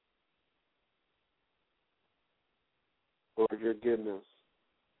 Lord, your goodness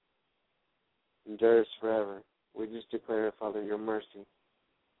endures forever. We just declare, Father, your mercy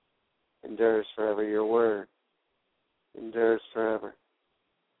endures forever. Your word endures forever.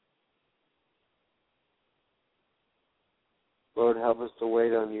 Lord, help us to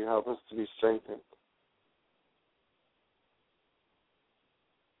wait on you. Help us to be strengthened.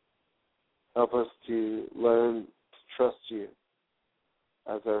 Help us to learn to trust you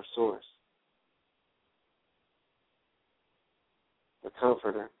as our source, the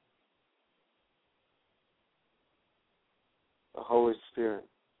Comforter, the Holy Spirit,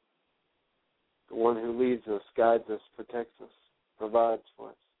 the one who leads us, guides us, protects us, provides for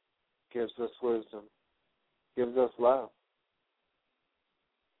us, gives us wisdom, gives us love.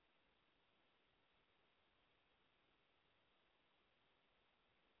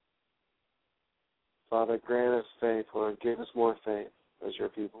 Father, grant us faith, Lord. Give us more faith as your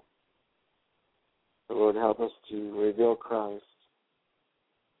people. But Lord, help us to reveal Christ.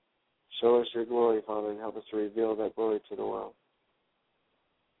 Show us your glory, Father, and help us to reveal that glory to the world.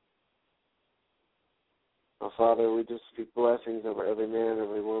 Now, Father, we just speak blessings over every man,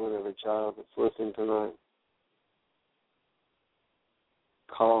 every woman, every child that's listening tonight.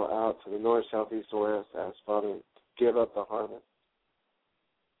 Call out to the north, south, east, and west. Ask, Father, to give up the harvest.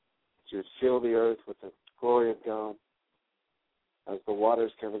 That you would fill the earth with the glory of God as the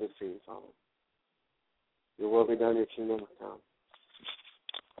waters cover the sea, Father. Your will be done, your kingdom come.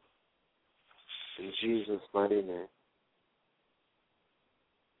 In Jesus' mighty name.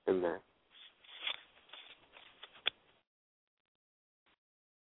 Amen.